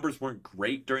 his numbers weren't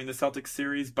great during the Celtics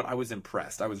series, but I was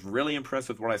impressed. I was really impressed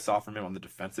with what I saw from him on the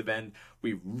defensive end.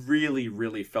 We really,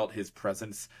 really felt his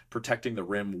presence protecting the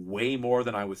rim way more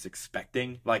than I was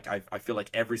expecting. Like, I feel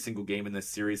like every single game in this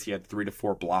series, he had 3 to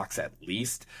 4 blocks at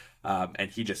least,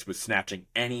 and he just was snatching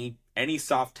any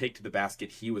soft take to the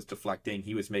basket. He was deflecting.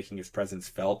 He was making his presence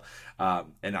felt,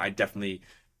 and I definitely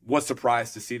was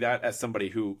surprised to see that as somebody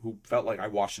who felt like I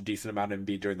watched a decent amount of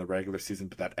Embiid during the regular season,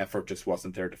 but that effort just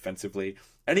wasn't there defensively.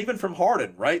 And even from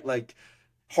Harden, right? Like,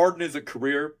 Harden is a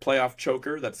career playoff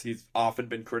choker. He's often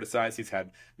been criticized. He's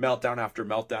had meltdown after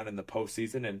meltdown in the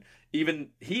postseason, and even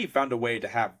he found a way to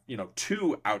have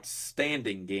 2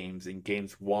 outstanding games in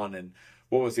Games 1 and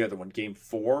what was the other one? Game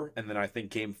 4, and then I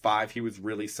think Game 5 he was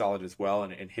really solid as well,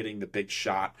 and hitting the big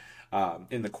shot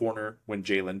in the corner when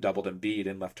Jalen doubled Embiid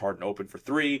and left Harden open for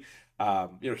 3.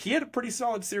 He had a pretty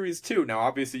solid series too. Now,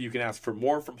 obviously, you can ask for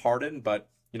more from Harden, but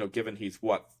given he's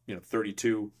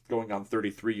 32, going on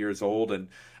 33 years old, and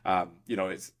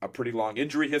it's a pretty long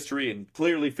injury history, and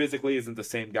clearly physically isn't the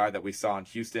same guy that we saw in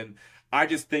Houston. I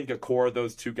just think a core of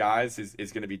those 2 guys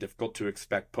is going to be difficult to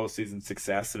expect postseason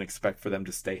success and expect for them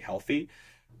to stay healthy.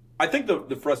 I think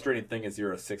the frustrating thing as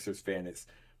you're a Sixers fan is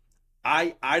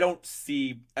I don't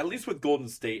see, at least with Golden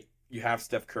State, you have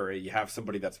Steph Curry, you have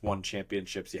somebody that's won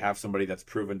championships, you have somebody that's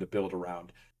proven to build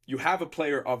around. You have a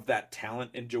player of that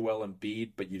talent in Joel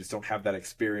Embiid, but you just don't have that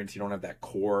experience, you don't have that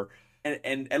core.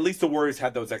 And at least the Warriors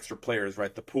had those extra players,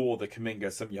 right? The Poole, the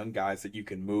Kuminga, some young guys that you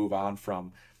can move on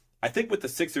from. I think with the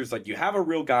Sixers, like, you have a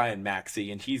real guy in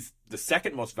Maxey, and he's the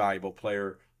second most valuable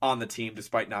player on the team,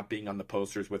 despite not being on the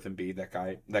posters with Embiid.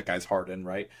 That guy's Harden,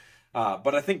 right?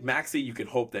 But I think Maxey, you can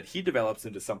hope that he develops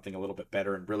into something a little bit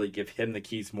better and really give him the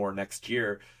keys more next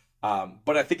year.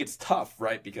 But I think it's tough,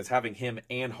 right? Because having him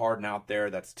and Harden out there,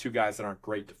 that's two guys that aren't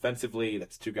great defensively.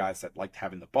 That's two guys that like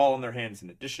having the ball in their hands in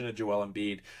addition to Joel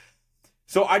Embiid.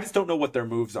 So I just don't know what their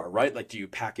moves are, right? Like, do you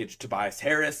package Tobias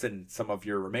Harris and some of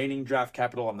your remaining draft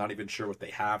capital? I'm not even sure what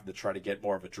they have to try to get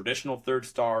more of a traditional third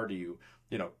star. Do you,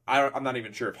 I'm not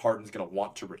even sure if Harden's going to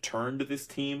want to return to this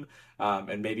team.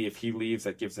 And maybe if he leaves,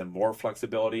 that gives them more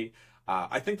flexibility.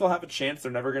 I think they'll have a chance.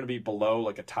 They're never going to be below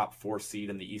like a top 4 seed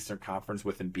in the Eastern Conference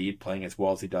with Embiid playing as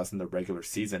well as he does in the regular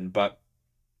season. But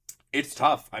it's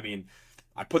tough. I mean,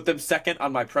 I put them second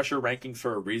on my pressure rankings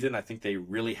for a reason. I think they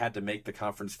really had to make the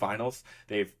conference finals.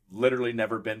 They've literally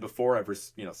never been before, ever,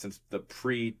 since the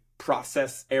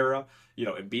pre-process era.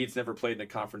 Embiid's never played in the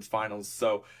conference finals.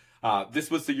 So this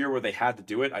was the year where they had to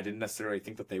do it. I didn't necessarily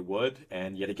think that they would.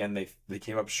 And yet again, they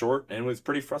came up short, and it was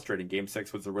pretty frustrating. Game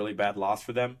 6 was a really bad loss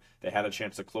for them. They had a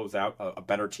chance to close out a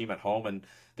better team at home, and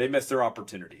they missed their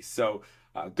opportunities. So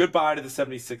goodbye to the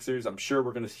 76ers. I'm sure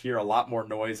we're going to hear a lot more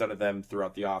noise out of them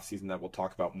throughout the offseason that we'll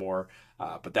talk about more.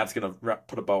 But that's going to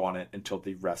put a bow on it until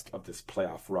the rest of this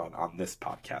playoff run on this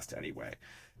podcast anyway.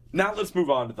 Now let's move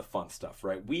on to the fun stuff,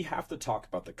 right? We have to talk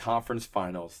about the conference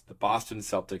finals, the Boston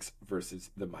Celtics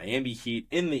versus the Miami Heat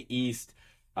in the East.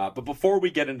 But before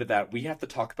we get into that, we have to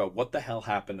talk about what the hell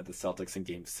happened to the Celtics in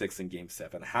Game 6 and Game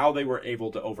 7, how they were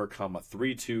able to overcome a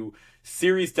 3-2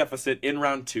 series deficit in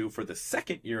round 2 for the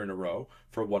second year in a row,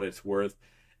 for what it's worth.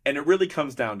 And it really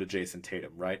comes down to Jason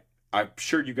Tatum, right? I'm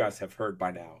sure you guys have heard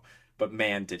by now, but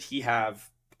man, did he have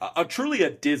truly a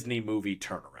Disney movie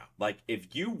turnaround. Like,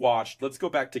 if you watched, let's go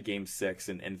back to Game 6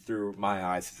 and through my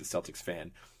eyes as a Celtics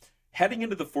fan, heading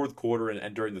into the fourth quarter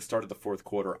and during the start of the fourth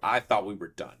quarter, I thought we were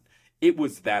done. It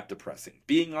was that depressing.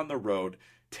 Being on the road,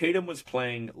 Tatum was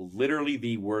playing literally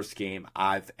the worst game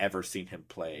I've ever seen him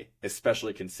play,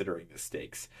 especially considering the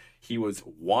stakes. He was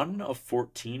 1 of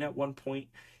 14 at one point.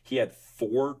 He had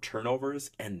 4 turnovers,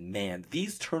 and man,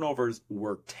 these turnovers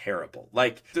were terrible.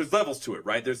 Like, there's levels to it,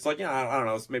 right? There's like, I don't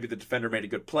know, maybe the defender made a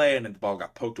good play and then the ball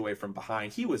got poked away from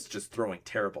behind. He was just throwing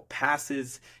terrible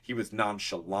passes. He was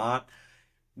nonchalant.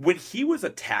 When he was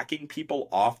attacking people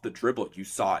off the dribble, you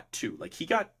saw it too. Like, he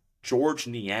got George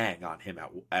Niang on him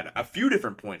at a few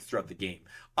different points throughout the game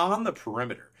on the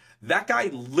perimeter. That guy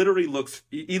literally looks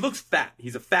fat.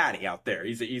 He's a fatty out there.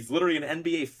 He's literally an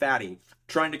NBA fatty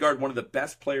trying to guard one of the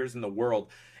best players in the world.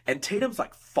 And Tatum's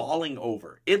like falling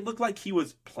over. It looked like he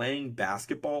was playing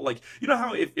basketball. Like, you know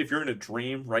how if you're in a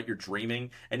dream, right? You're dreaming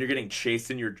and you're getting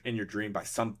chased in your dream by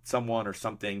someone or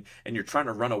something, and you're trying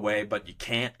to run away, but you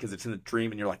can't because it's in the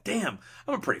dream, and you're like, damn,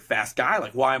 I'm a pretty fast guy.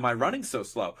 Like, why am I running so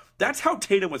slow? That's how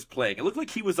Tatum was playing. It looked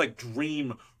like he was like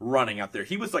dream running out there.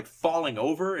 He was like falling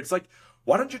over. It's like,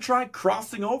 why don't you try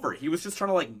crossing over? He was just trying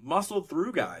to like muscle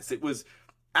through guys. It was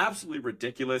absolutely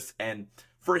ridiculous. And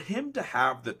for him to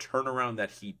have the turnaround that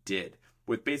he did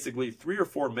with basically 3 or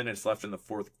 4 minutes left in the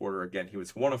fourth quarter, again, he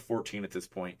was 1 of 14 at this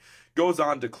point, goes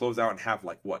on to close out and have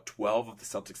 12 of the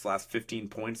Celtics' last 15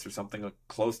 points or something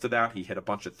close to that. He hit a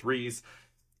bunch of threes.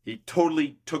 He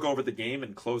totally took over the game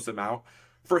and closed them out.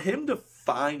 For him to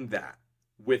find that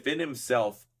within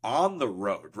himself on the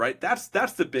road, right? That's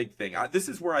the big thing. This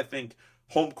is where I think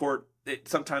home court,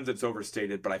 sometimes it's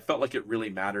overstated, but I felt like it really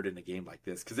mattered in a game like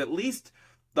this. Because at least,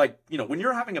 when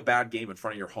you're having a bad game in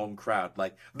front of your home crowd,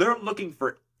 they're looking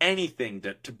for anything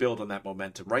to build on that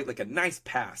momentum, right? Like a nice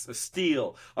pass, a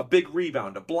steal, a big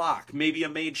rebound, a block, maybe a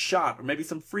made shot, or maybe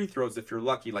some free throws if you're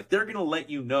lucky. They're going to let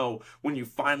you know when you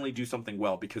finally do something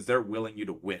well because they're willing you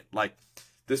to win.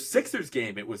 The Sixers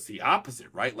game, it was the opposite,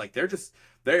 right?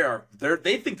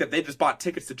 They think that they just bought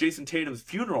tickets to Jason Tatum's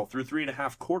funeral through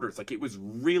 3.5 quarters. It was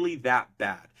really that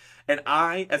bad. And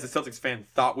I, as a Celtics fan,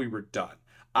 thought we were done.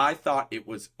 I thought it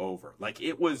was over.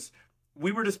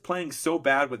 We were just playing so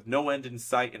bad with no end in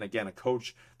sight. And again, a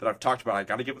coach that I've talked about, I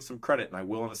got to give him some credit, and I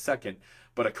will in a second,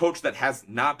 but a coach that has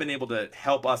not been able to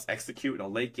help us execute in a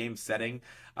late game setting.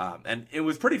 And it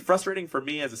was pretty frustrating for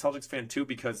me as a Celtics fan too,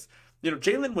 because,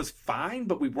 Jalen was fine,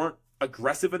 but we weren't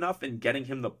aggressive enough in getting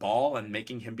him the ball and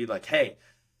making him be like, hey,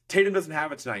 Tatum doesn't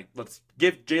have it tonight. Let's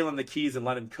give Jalen the keys and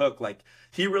let him cook.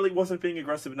 He really wasn't being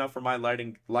aggressive enough for my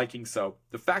liking. So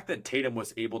the fact that Tatum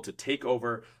was able to take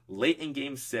over late in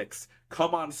Game 6,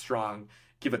 come on strong,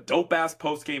 give a dope-ass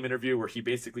post-game interview where he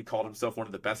basically called himself one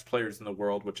of the best players in the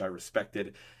world, which I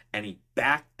respected, and he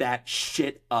backed that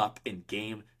shit up in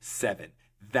Game 7.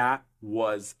 That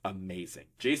was amazing.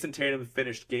 Jason Tatum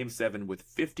finished Game 7 with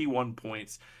 51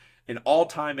 points, an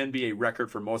all-time NBA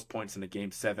record for most points in a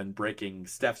Game 7, breaking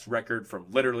Steph's record from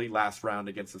literally last round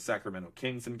against the Sacramento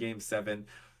Kings in Game 7.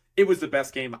 It was the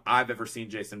best game I've ever seen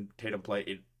Jason Tatum play.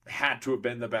 It had to have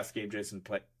been the best game Jason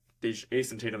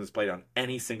Tatum has played on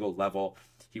any single level.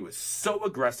 He was so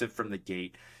aggressive from the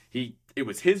gate. It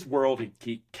was his world.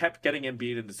 He kept getting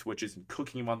Embiid into switches and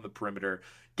cooking him on the perimeter,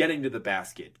 getting to the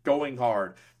basket, going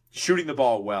hard, shooting the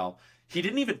ball well. He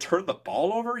didn't even turn the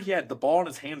ball over. He had the ball in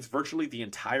his hands virtually the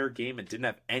entire game and didn't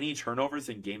have any turnovers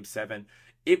in Game 7.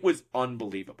 It was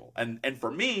unbelievable. And for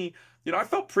me, I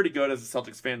felt pretty good as a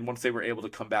Celtics fan once they were able to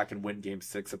come back and win Game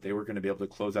 6, that they were going to be able to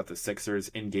close out the Sixers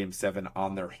in Game 7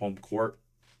 on their home court.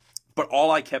 But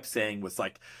all I kept saying was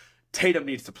like, Tatum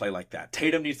needs to play like that.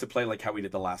 Tatum needs to play like how we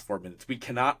did the last 4 minutes.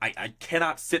 I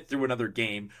cannot sit through another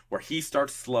game where he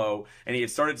starts slow, and he had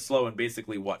started slow in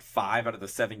basically, 5 out of the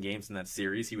 7 games in that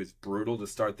series. He was brutal to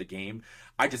start the game.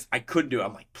 I couldn't do it.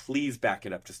 I'm like, please back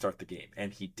it up to start the game.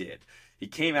 And he did. He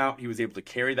came out, he was able to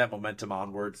carry that momentum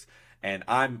onwards. And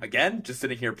I'm, again, just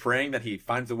sitting here praying that he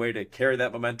finds a way to carry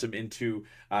that momentum into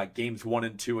games 1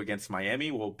 and 2 against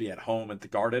Miami. We'll be at home at the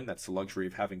Garden. That's the luxury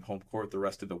of having home court the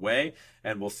rest of the way.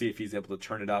 And we'll see if he's able to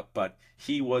turn it up. But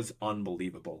he was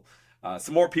unbelievable.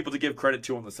 Some more people to give credit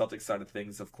to on the Celtics side of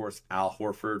things. Of course, Al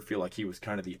Horford. Feel like he was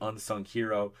kind of the unsung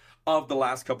hero of the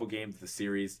last couple games of the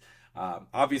series.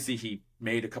 Obviously, he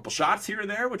made a couple shots here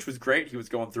and there, which was great. He was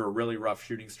going through a really rough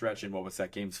shooting stretch in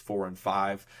games 4 and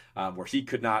 5, where he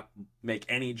could not make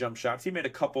any jump shots. He made a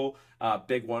couple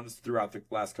big ones throughout the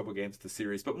last couple games of the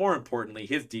series, but more importantly,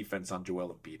 his defense on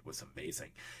Joel Embiid was amazing.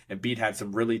 Embiid had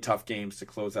some really tough games to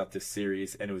close out this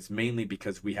series, and it was mainly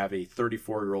because we have a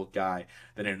 34-year-old guy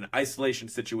that in an isolation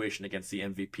situation against the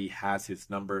MVP has his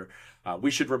number. We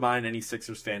should remind any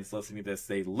Sixers fans listening to this,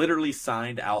 they literally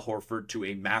signed Al Horford to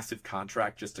a massive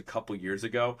contract just a couple years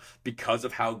ago because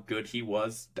of how good he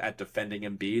was at defending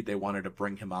Embiid. They wanted to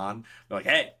bring him on. They're like,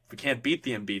 hey, if we can't beat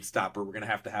the Embiid stopper, we're going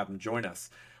to have him join us.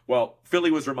 Well,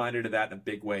 Philly was reminded of that in a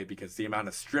big way because the amount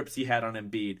of strips he had on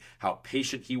Embiid, how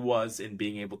patient he was in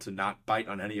being able to not bite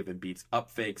on any of Embiid's up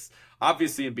fakes.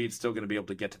 Obviously, Embiid's still going to be able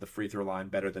to get to the free throw line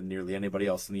better than nearly anybody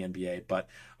else in the NBA, but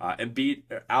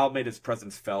Al made his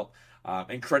presence felt.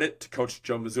 And credit to Coach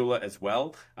Joe Mazzulla as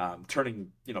well,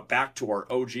 turning back to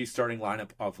our OG starting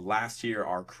lineup of last year,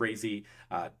 our crazy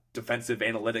defensive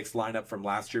analytics lineup from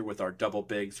last year with our double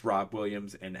bigs, Rob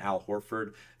Williams and Al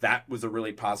Horford. That was a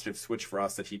really positive switch for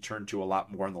us that he turned to a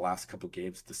lot more in the last couple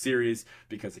games of the series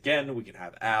because, again, we can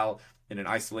have Al in an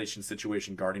isolation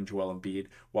situation guarding Joel Embiid,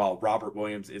 while Robert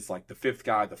Williams is like the fifth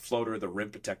guy, the floater, the rim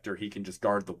protector. He can just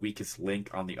guard the weakest link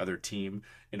on the other team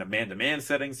in a man-to-man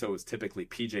setting, so it was typically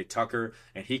PJ Tucker,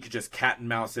 and he could just cat and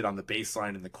mouse it on the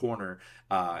baseline in the corner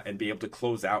and be able to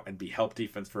close out and be help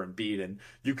defense for Embiid. And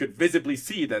you could visibly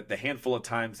see that the handful of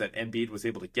times that Embiid was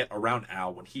able to get around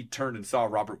Al, when he turned and saw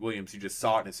Robert Williams, you just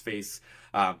saw it in his face.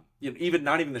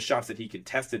 Not even the shots that he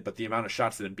contested, but the amount of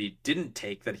shots that Embiid didn't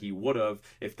take that he would have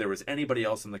if there was anybody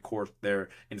else in the court there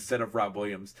instead of Rob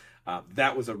Williams.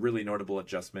 That was a really notable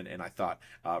adjustment, and I thought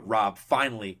Rob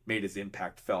finally made his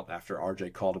impact felt after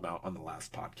RJ called him out on the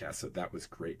last podcast, so that was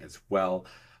great as well.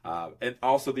 And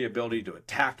also the ability to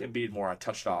attack Embiid more. I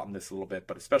touched on this a little bit,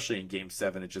 but especially in Game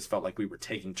 7, it just felt like we were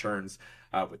taking turns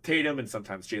with Tatum and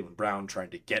sometimes Jaylen Brown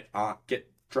trying to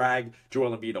drag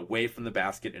Joel Embiid away from the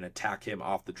basket and attack him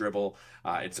off the dribble.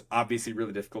 It's obviously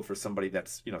really difficult for somebody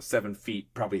that's 7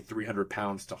 feet, probably 300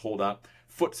 pounds to hold up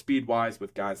foot speed wise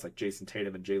with guys like Jason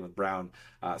Tatum and Jaylen Brown.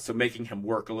 So making him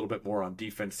work a little bit more on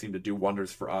defense seemed to do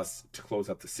wonders for us to close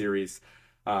out the series.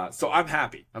 So I'm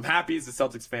happy. I'm happy as a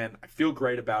Celtics fan. I feel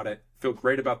great about it. Feel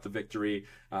great about the victory.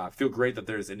 Feel great that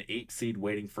there's an 8 seed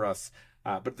waiting for us.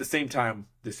 But at the same time,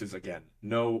 this is, again,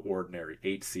 no ordinary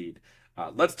 8 seed.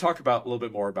 Let's talk about a little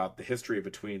bit more about the history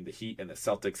between the Heat and the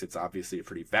Celtics. It's obviously a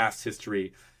pretty vast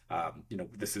history.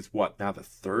 This is now the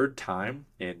third time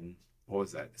in, what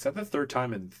was that? Is that the third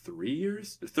time in 3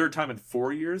 years? The third time in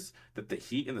 4 years that the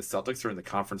Heat and the Celtics are in the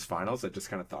conference finals? I just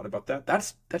kind of thought about that.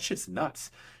 That shit's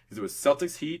nuts. Because it was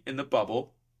Celtics Heat in the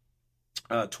bubble.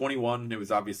 21, it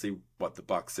was obviously the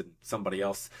Bucks and somebody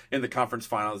else in the conference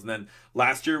finals, and then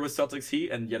last year was Celtics Heat,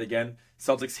 and yet again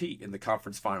Celtics Heat in the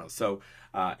conference finals. So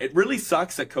it really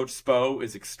sucks that Coach Spo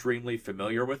is extremely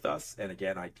familiar with us, and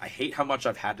again I hate how much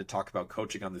I've had to talk about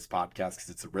coaching on this podcast because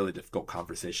it's a really difficult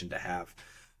conversation to have.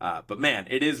 But man,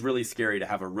 it is really scary to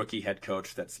have a rookie head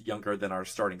coach that's younger than our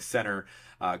starting center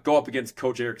go up against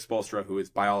Coach Eric Spoelstra, who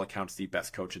is by all accounts the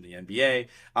best coach in the NBA.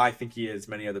 I think he is.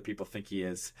 Many other people think he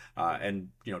is. And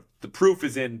the proof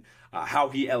is in how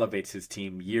he elevates his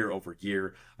team year over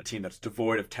year, a team that's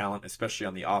devoid of talent, especially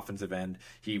on the offensive end.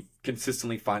 He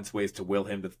consistently finds ways to will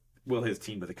him will his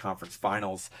team to the conference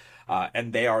finals.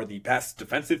 And they are the best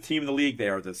defensive team in the league. They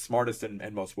are the smartest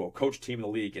and most well-coached team in the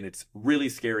league. And it's really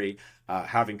scary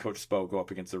having Coach Spo go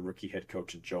up against a rookie head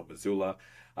coach in Joe Mazzulla.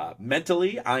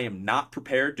 Mentally, I am not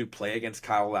prepared to play against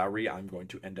Kyle Lowry. I'm going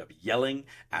to end up yelling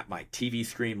at my TV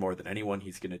screen more than anyone.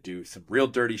 He's going to do some real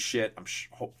dirty shit.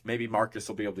 Maybe Marcus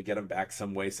will be able to get him back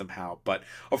some way, somehow. But,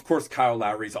 of course, Kyle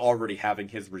Lowry's already having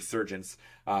his resurgence,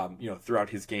 throughout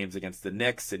his games against the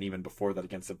Knicks, and even before that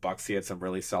against the Bucks, he had some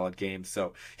really solid games.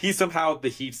 So he's somehow the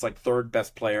Heat's third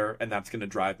best player, and that's going to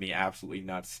drive me absolutely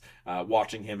nuts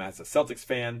watching him as a Celtics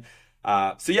fan.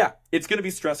 So yeah, it's going to be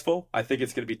stressful. I think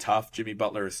it's going to be tough. Jimmy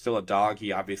Butler is still a dog.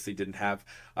 He obviously didn't have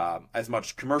as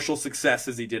much commercial success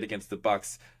as he did against the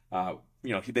Bucks.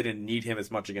 They didn't need him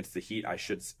as much against the Heat,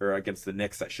 or against the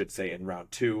Knicks, I should say, in round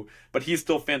 2. But he's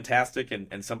still fantastic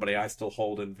and somebody I still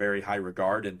hold in very high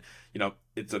regard. And,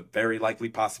 it's a very likely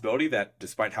possibility that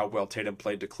despite how well Tatum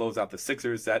played to close out the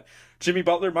Sixers, that Jimmy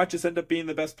Butler might just end up being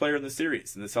the best player in the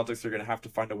series. And the Celtics are going to have to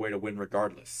find a way to win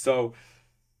regardless. So,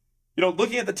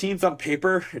 looking at the teams on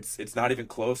paper, it's not even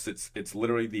close. It's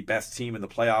literally the best team in the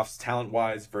playoffs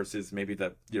talent-wise versus maybe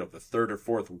the third or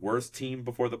fourth worst team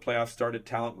before the playoffs started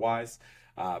talent-wise.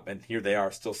 And here they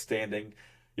are still standing.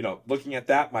 Looking at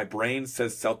that, my brain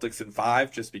says Celtics in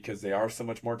 5 just because they are so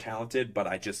much more talented. But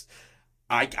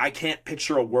I can't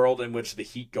picture a world in which the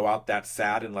Heat go out that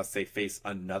sad unless they face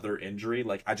another injury.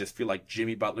 I just feel like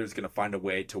Jimmy Butler is going to find a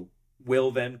way to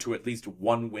will them to at least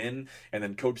one win, and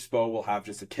then Coach Spo will have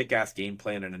just a kick-ass game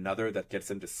plan and another that gets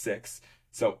them to 6.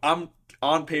 So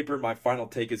on paper, my final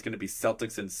take is going to be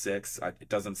Celtics in 6. It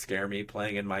doesn't scare me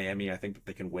playing in Miami. I think that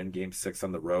they can win Game 6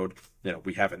 on the road.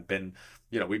 We haven't been,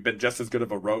 we've been just as good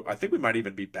of a road. I think we might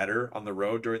even be better on the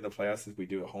road during the playoffs as we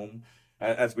do at home,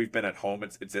 as we've been at home.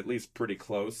 It's at least pretty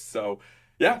close. So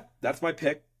yeah, that's my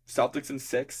pick. Celtics in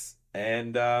 6,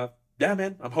 and yeah,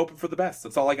 man, I'm hoping for the best.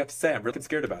 That's all I got to say. I'm really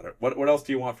scared about it. What else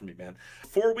do you want from me, man?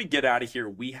 Before we get out of here,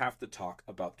 we have to talk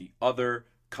about the other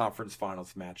conference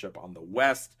finals matchup on the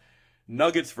West.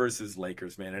 Nuggets versus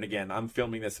Lakers, man. And again, I'm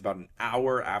filming this about an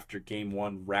hour after Game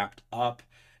 1 wrapped up.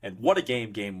 And what a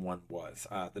Game 1 was.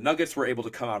 The Nuggets were able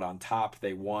to come out on top.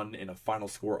 They won in a final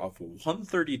score of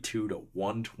 132 to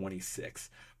 126.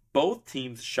 Both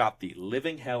teams shot the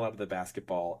living hell out of the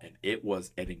basketball, and it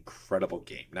was an incredible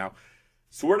game. Now,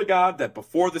 swear to God that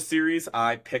before the series,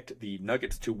 I picked the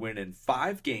Nuggets to win in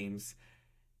 5 games,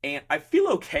 and I feel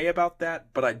okay about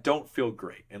that, but I don't feel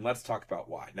great, and let's talk about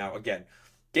why. Now, again,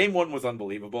 Game 1 was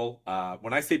unbelievable.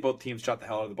 When I say both teams shot the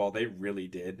hell out of the ball, they really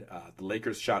did. The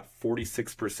Lakers shot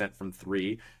 46% from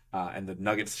 3, and the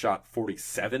Nuggets shot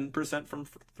 47% from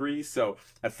 3. So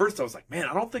at first I was like, man,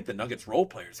 I don't think the Nuggets role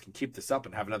players can keep this up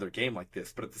and have another game like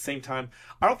this. But at the same time,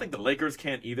 I don't think the Lakers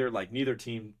can either. Neither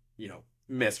team,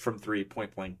 missed from 3,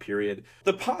 point blank, period.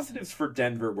 The positives for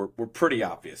Denver were pretty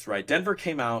obvious, right? Denver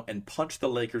came out and punched the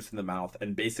Lakers in the mouth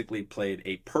and basically played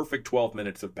a perfect 12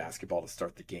 minutes of basketball to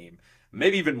start the game.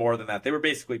 Maybe even more than that. They were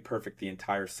basically perfect the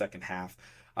entire second half.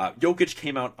 Jokic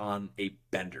came out on a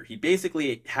bender. He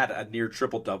basically had a near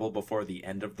triple-double before the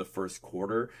end of the first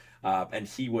quarter, and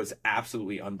he was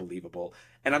absolutely unbelievable.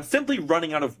 And I'm simply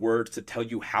running out of words to tell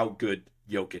you how good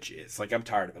Jokic is. I'm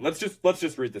tired of it. Let's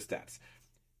just read the stats.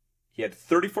 He had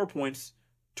 34 points,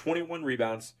 21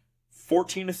 rebounds,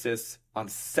 14 assists on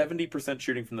 70%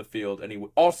 shooting from the field, and he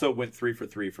also went 3 for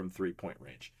 3 from 3-point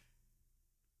range.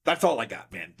 That's all I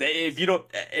got, man.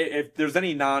 If there's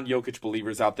any non-Jokic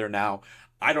believers out there now,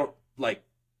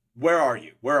 where are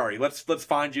you? Let's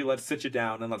find you. Let's sit you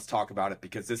down and let's talk about it,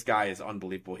 because this guy is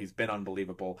unbelievable. He's been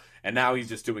unbelievable, and now he's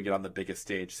just doing it on the biggest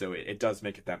stage. So it does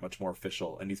make it that much more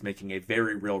official, and he's making a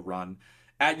very real run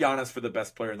at Giannis for the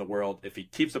best player in the world. If he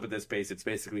keeps up at this pace, it's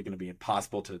basically going to be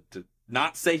impossible to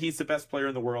not say he's the best player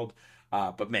in the world.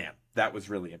 But man, that was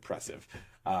really impressive.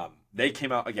 They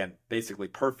came out, again, basically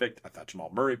perfect. I thought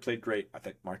Jamal Murray played great. I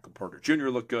think Michael Porter Jr.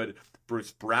 looked good.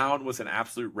 Bruce Brown was an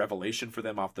absolute revelation for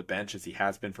them off the bench, as he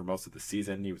has been for most of the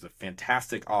season. He was a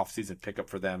fantastic offseason pickup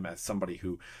for them as somebody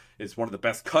who is one of the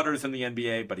best cutters in the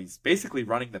NBA, but he's basically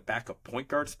running the backup point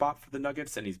guard spot for the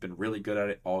Nuggets, and he's been really good at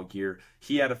it all year.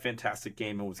 He had a fantastic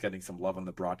game and was getting some love on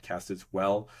the broadcast as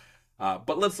well.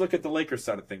 But let's look at the Lakers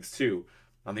side of things too.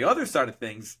 On the other side of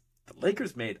things, the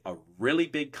Lakers made a really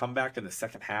big comeback in the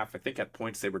second half. I think at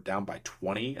points they were down by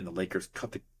 20, and the Lakers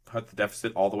cut the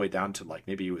deficit all the way down to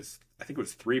maybe it was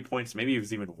 3 points, maybe it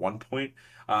was even 1 point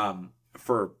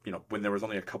for when there was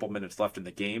only a couple minutes left in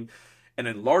the game. And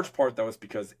in large part, that was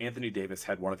because Anthony Davis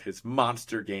had one of his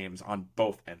monster games on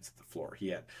both ends of the floor. He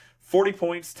had 40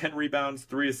 points, 10 rebounds,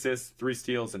 3 assists, 3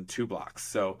 steals, and 2 blocks.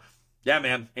 So Yeah,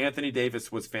 man. Anthony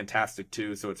Davis was fantastic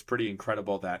too. So it's pretty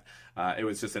incredible that it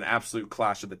was just an absolute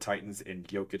clash of the Titans in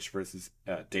Jokic versus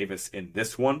Davis in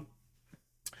this one.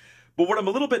 But what I'm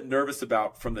a little bit nervous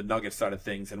about from the Nuggets side of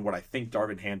things, and what I think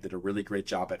Darvin Ham did a really great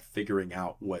job at figuring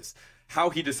out, was how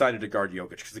he decided to guard Jokic.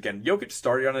 Because again, Jokic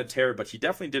started on a tear, but he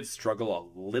definitely did struggle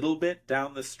a little bit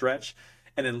down the stretch.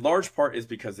 And in large part is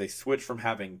because they switched from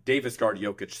having Davis guard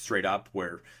Jokic straight up,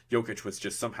 where Jokic was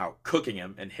just somehow cooking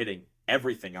him and hitting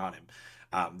everything on him.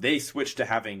 They switched to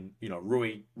having,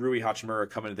 Rui Hachimura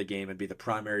come into the game and be the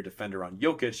primary defender on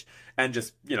Jokic, and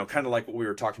just, kind of like what we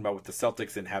were talking about with the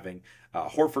Celtics and having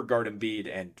Horford guard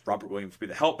Embiid and Robert Williams be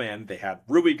the help man. They had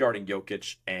Rui guarding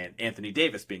Jokic and Anthony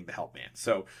Davis being the help man.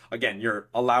 So again, you're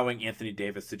allowing Anthony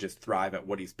Davis to just thrive at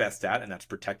what he's best at, and that's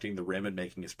protecting the rim and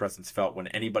making his presence felt when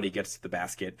anybody gets to the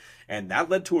basket. And that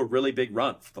led to a really big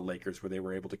run for the Lakers, where they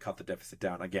were able to cut the deficit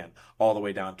down again, all the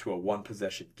way down to a one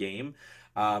possession game.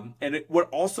 What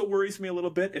also worries me a little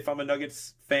bit, if I'm a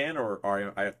Nuggets fan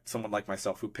or someone like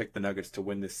myself who picked the Nuggets to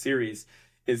win this series,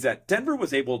 is that Denver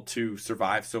was able to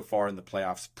survive so far in the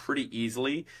playoffs pretty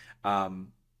easily.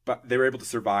 But they were able to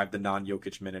survive the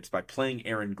non-Jokic minutes by playing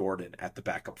Aaron Gordon at the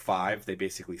backup five. They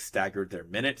basically staggered their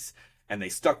minutes, and they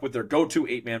stuck with their go-to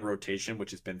 8-man rotation,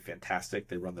 which has been fantastic.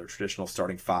 They run their traditional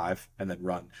starting five and then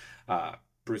run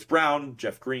Bruce Brown,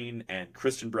 Jeff Green, and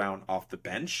Christian Brown off the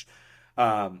bench.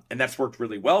 And that's worked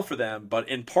really well for them. But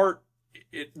in part,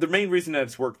 the main reason that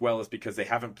it's worked well is because they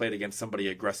haven't played against somebody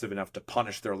aggressive enough to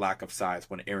punish their lack of size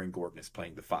when Aaron Gordon is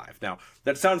playing the five. Now,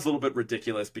 that sounds a little bit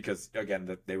ridiculous because, again,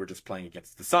 that they were just playing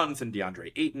against the Suns and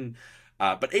DeAndre Ayton.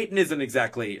 But Ayton isn't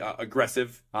exactly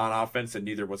aggressive on offense, and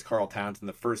neither was Karl Towns. In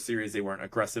the first series, they weren't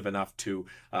aggressive enough to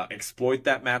exploit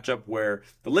that matchup, where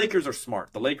the Lakers are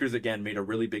smart. The Lakers, again, made a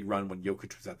really big run when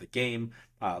Jokic was at the game.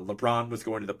 LeBron was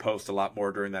going to the post a lot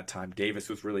more during that time. Davis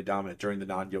was really dominant during the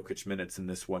non-Jokic minutes in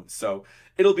this one. So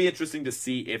it'll be interesting to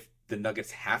see if the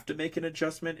Nuggets have to make an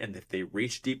adjustment, and if they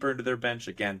reach deeper into their bench.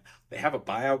 Again, they have a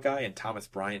buyout guy and Thomas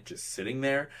Bryant just sitting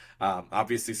there.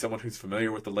 Obviously someone who's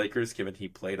familiar with the Lakers, given he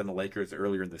played on the Lakers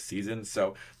earlier in the season.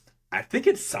 So I think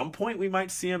at some point we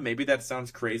might see him. Maybe that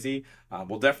sounds crazy.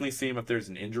 We'll definitely see him if there's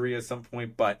an injury at some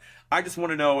point, but I just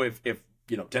want to know if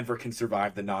Denver can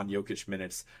survive the non-Jokic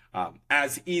minutes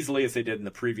as easily as they did in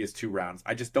the previous two rounds.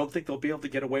 I just don't think they'll be able to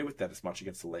get away with that as much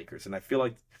against the Lakers. And I feel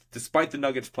like despite the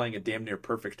Nuggets playing a damn near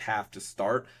perfect half to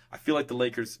start, I feel like the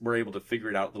Lakers were able to figure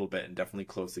it out a little bit and definitely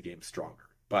close the game stronger.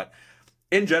 But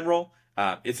in general,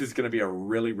 this is going to be a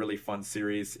really, really fun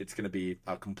series. It's going to be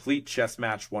a complete chess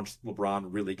match once LeBron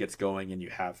really gets going, and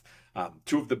you have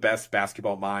two of the best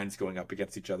basketball minds going up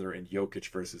against each other in Jokic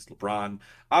versus LeBron.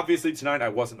 Obviously, tonight I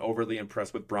wasn't overly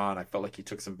impressed with Bron. I felt like he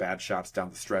took some bad shots down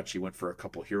the stretch. He went for a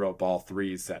couple hero ball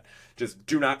threes that just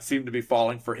do not seem to be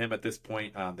falling for him at this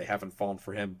point. They haven't fallen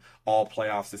for him all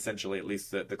playoffs, essentially, at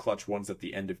least the clutch ones at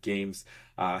the end of games.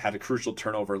 Had a crucial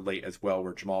turnover late as well,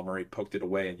 where Jamal Murray poked it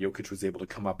away, and Jokic was able to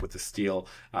come up with a steal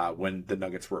when the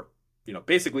Nuggets were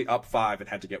basically up 5 and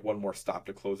had to get one more stop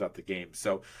to close out the game.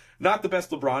 So not the best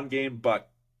LeBron game, but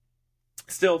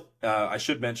still, I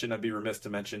should mention, I'd be remiss to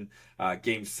mention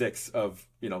game 6 of,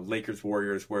 Lakers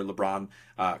Warriors, where LeBron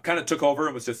kind of took over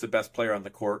and was just the best player on the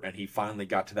court. And he finally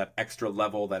got to that extra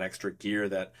level, that extra gear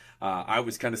that I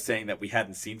was kind of saying that we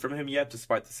hadn't seen from him yet,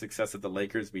 despite the success of the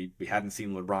Lakers. We hadn't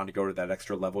seen LeBron to go to that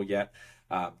extra level yet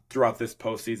throughout this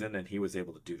postseason, and he was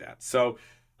able to do that. So,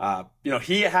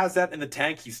 he has that in the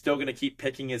tank. He's still going to keep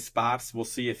picking his spots. We'll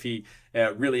see if he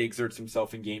really exerts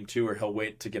himself in game 2, or he'll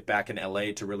wait to get back in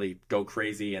LA to really go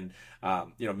crazy and,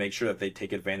 make sure that they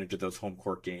take advantage of those home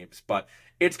court games. But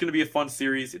it's going to be a fun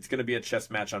series. It's going to be a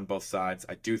chess match on both sides.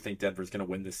 I do think Denver's going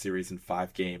to win this series in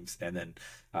 5 games, and then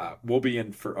we'll be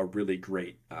in for a really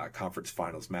great conference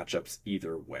finals matchups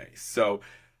either way. So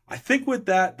I think with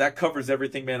that covers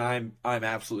everything, man. I'm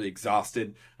absolutely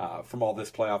exhausted from all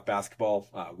this playoff basketball.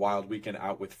 Wild weekend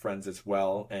out with friends as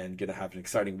well, and gonna have an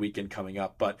exciting weekend coming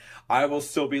up. But I will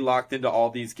still be locked into all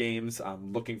these games.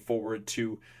 I'm looking forward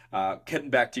to getting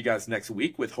back to you guys next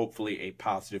week with hopefully a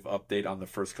positive update on the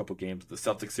first couple games of the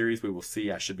Celtics series. We will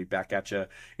see. I should be back at you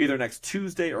either next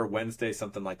Tuesday or Wednesday,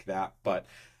 something like that. But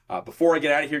before I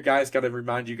get out of here, guys, got to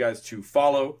remind you guys to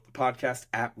follow the podcast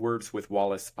at Words with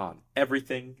Wallace on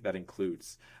everything. That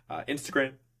includes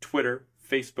Instagram, Twitter,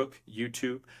 Facebook,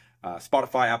 YouTube,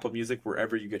 Spotify, Apple Music,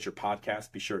 wherever you get your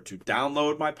podcast. Be sure to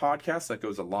download my podcast. That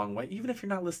goes a long way, even if you're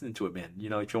not listening to it, man.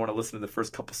 If you want to listen to the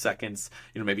first couple seconds,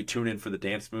 maybe tune in for the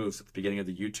dance moves at the beginning of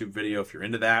the YouTube video if you're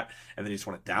into that, and then you just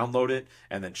want to download it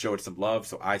and then show it some love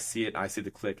so I see it, I see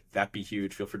the click. That'd be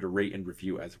huge. Feel free to rate and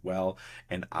review as well,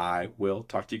 and I will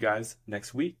talk to you guys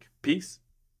next week. Peace.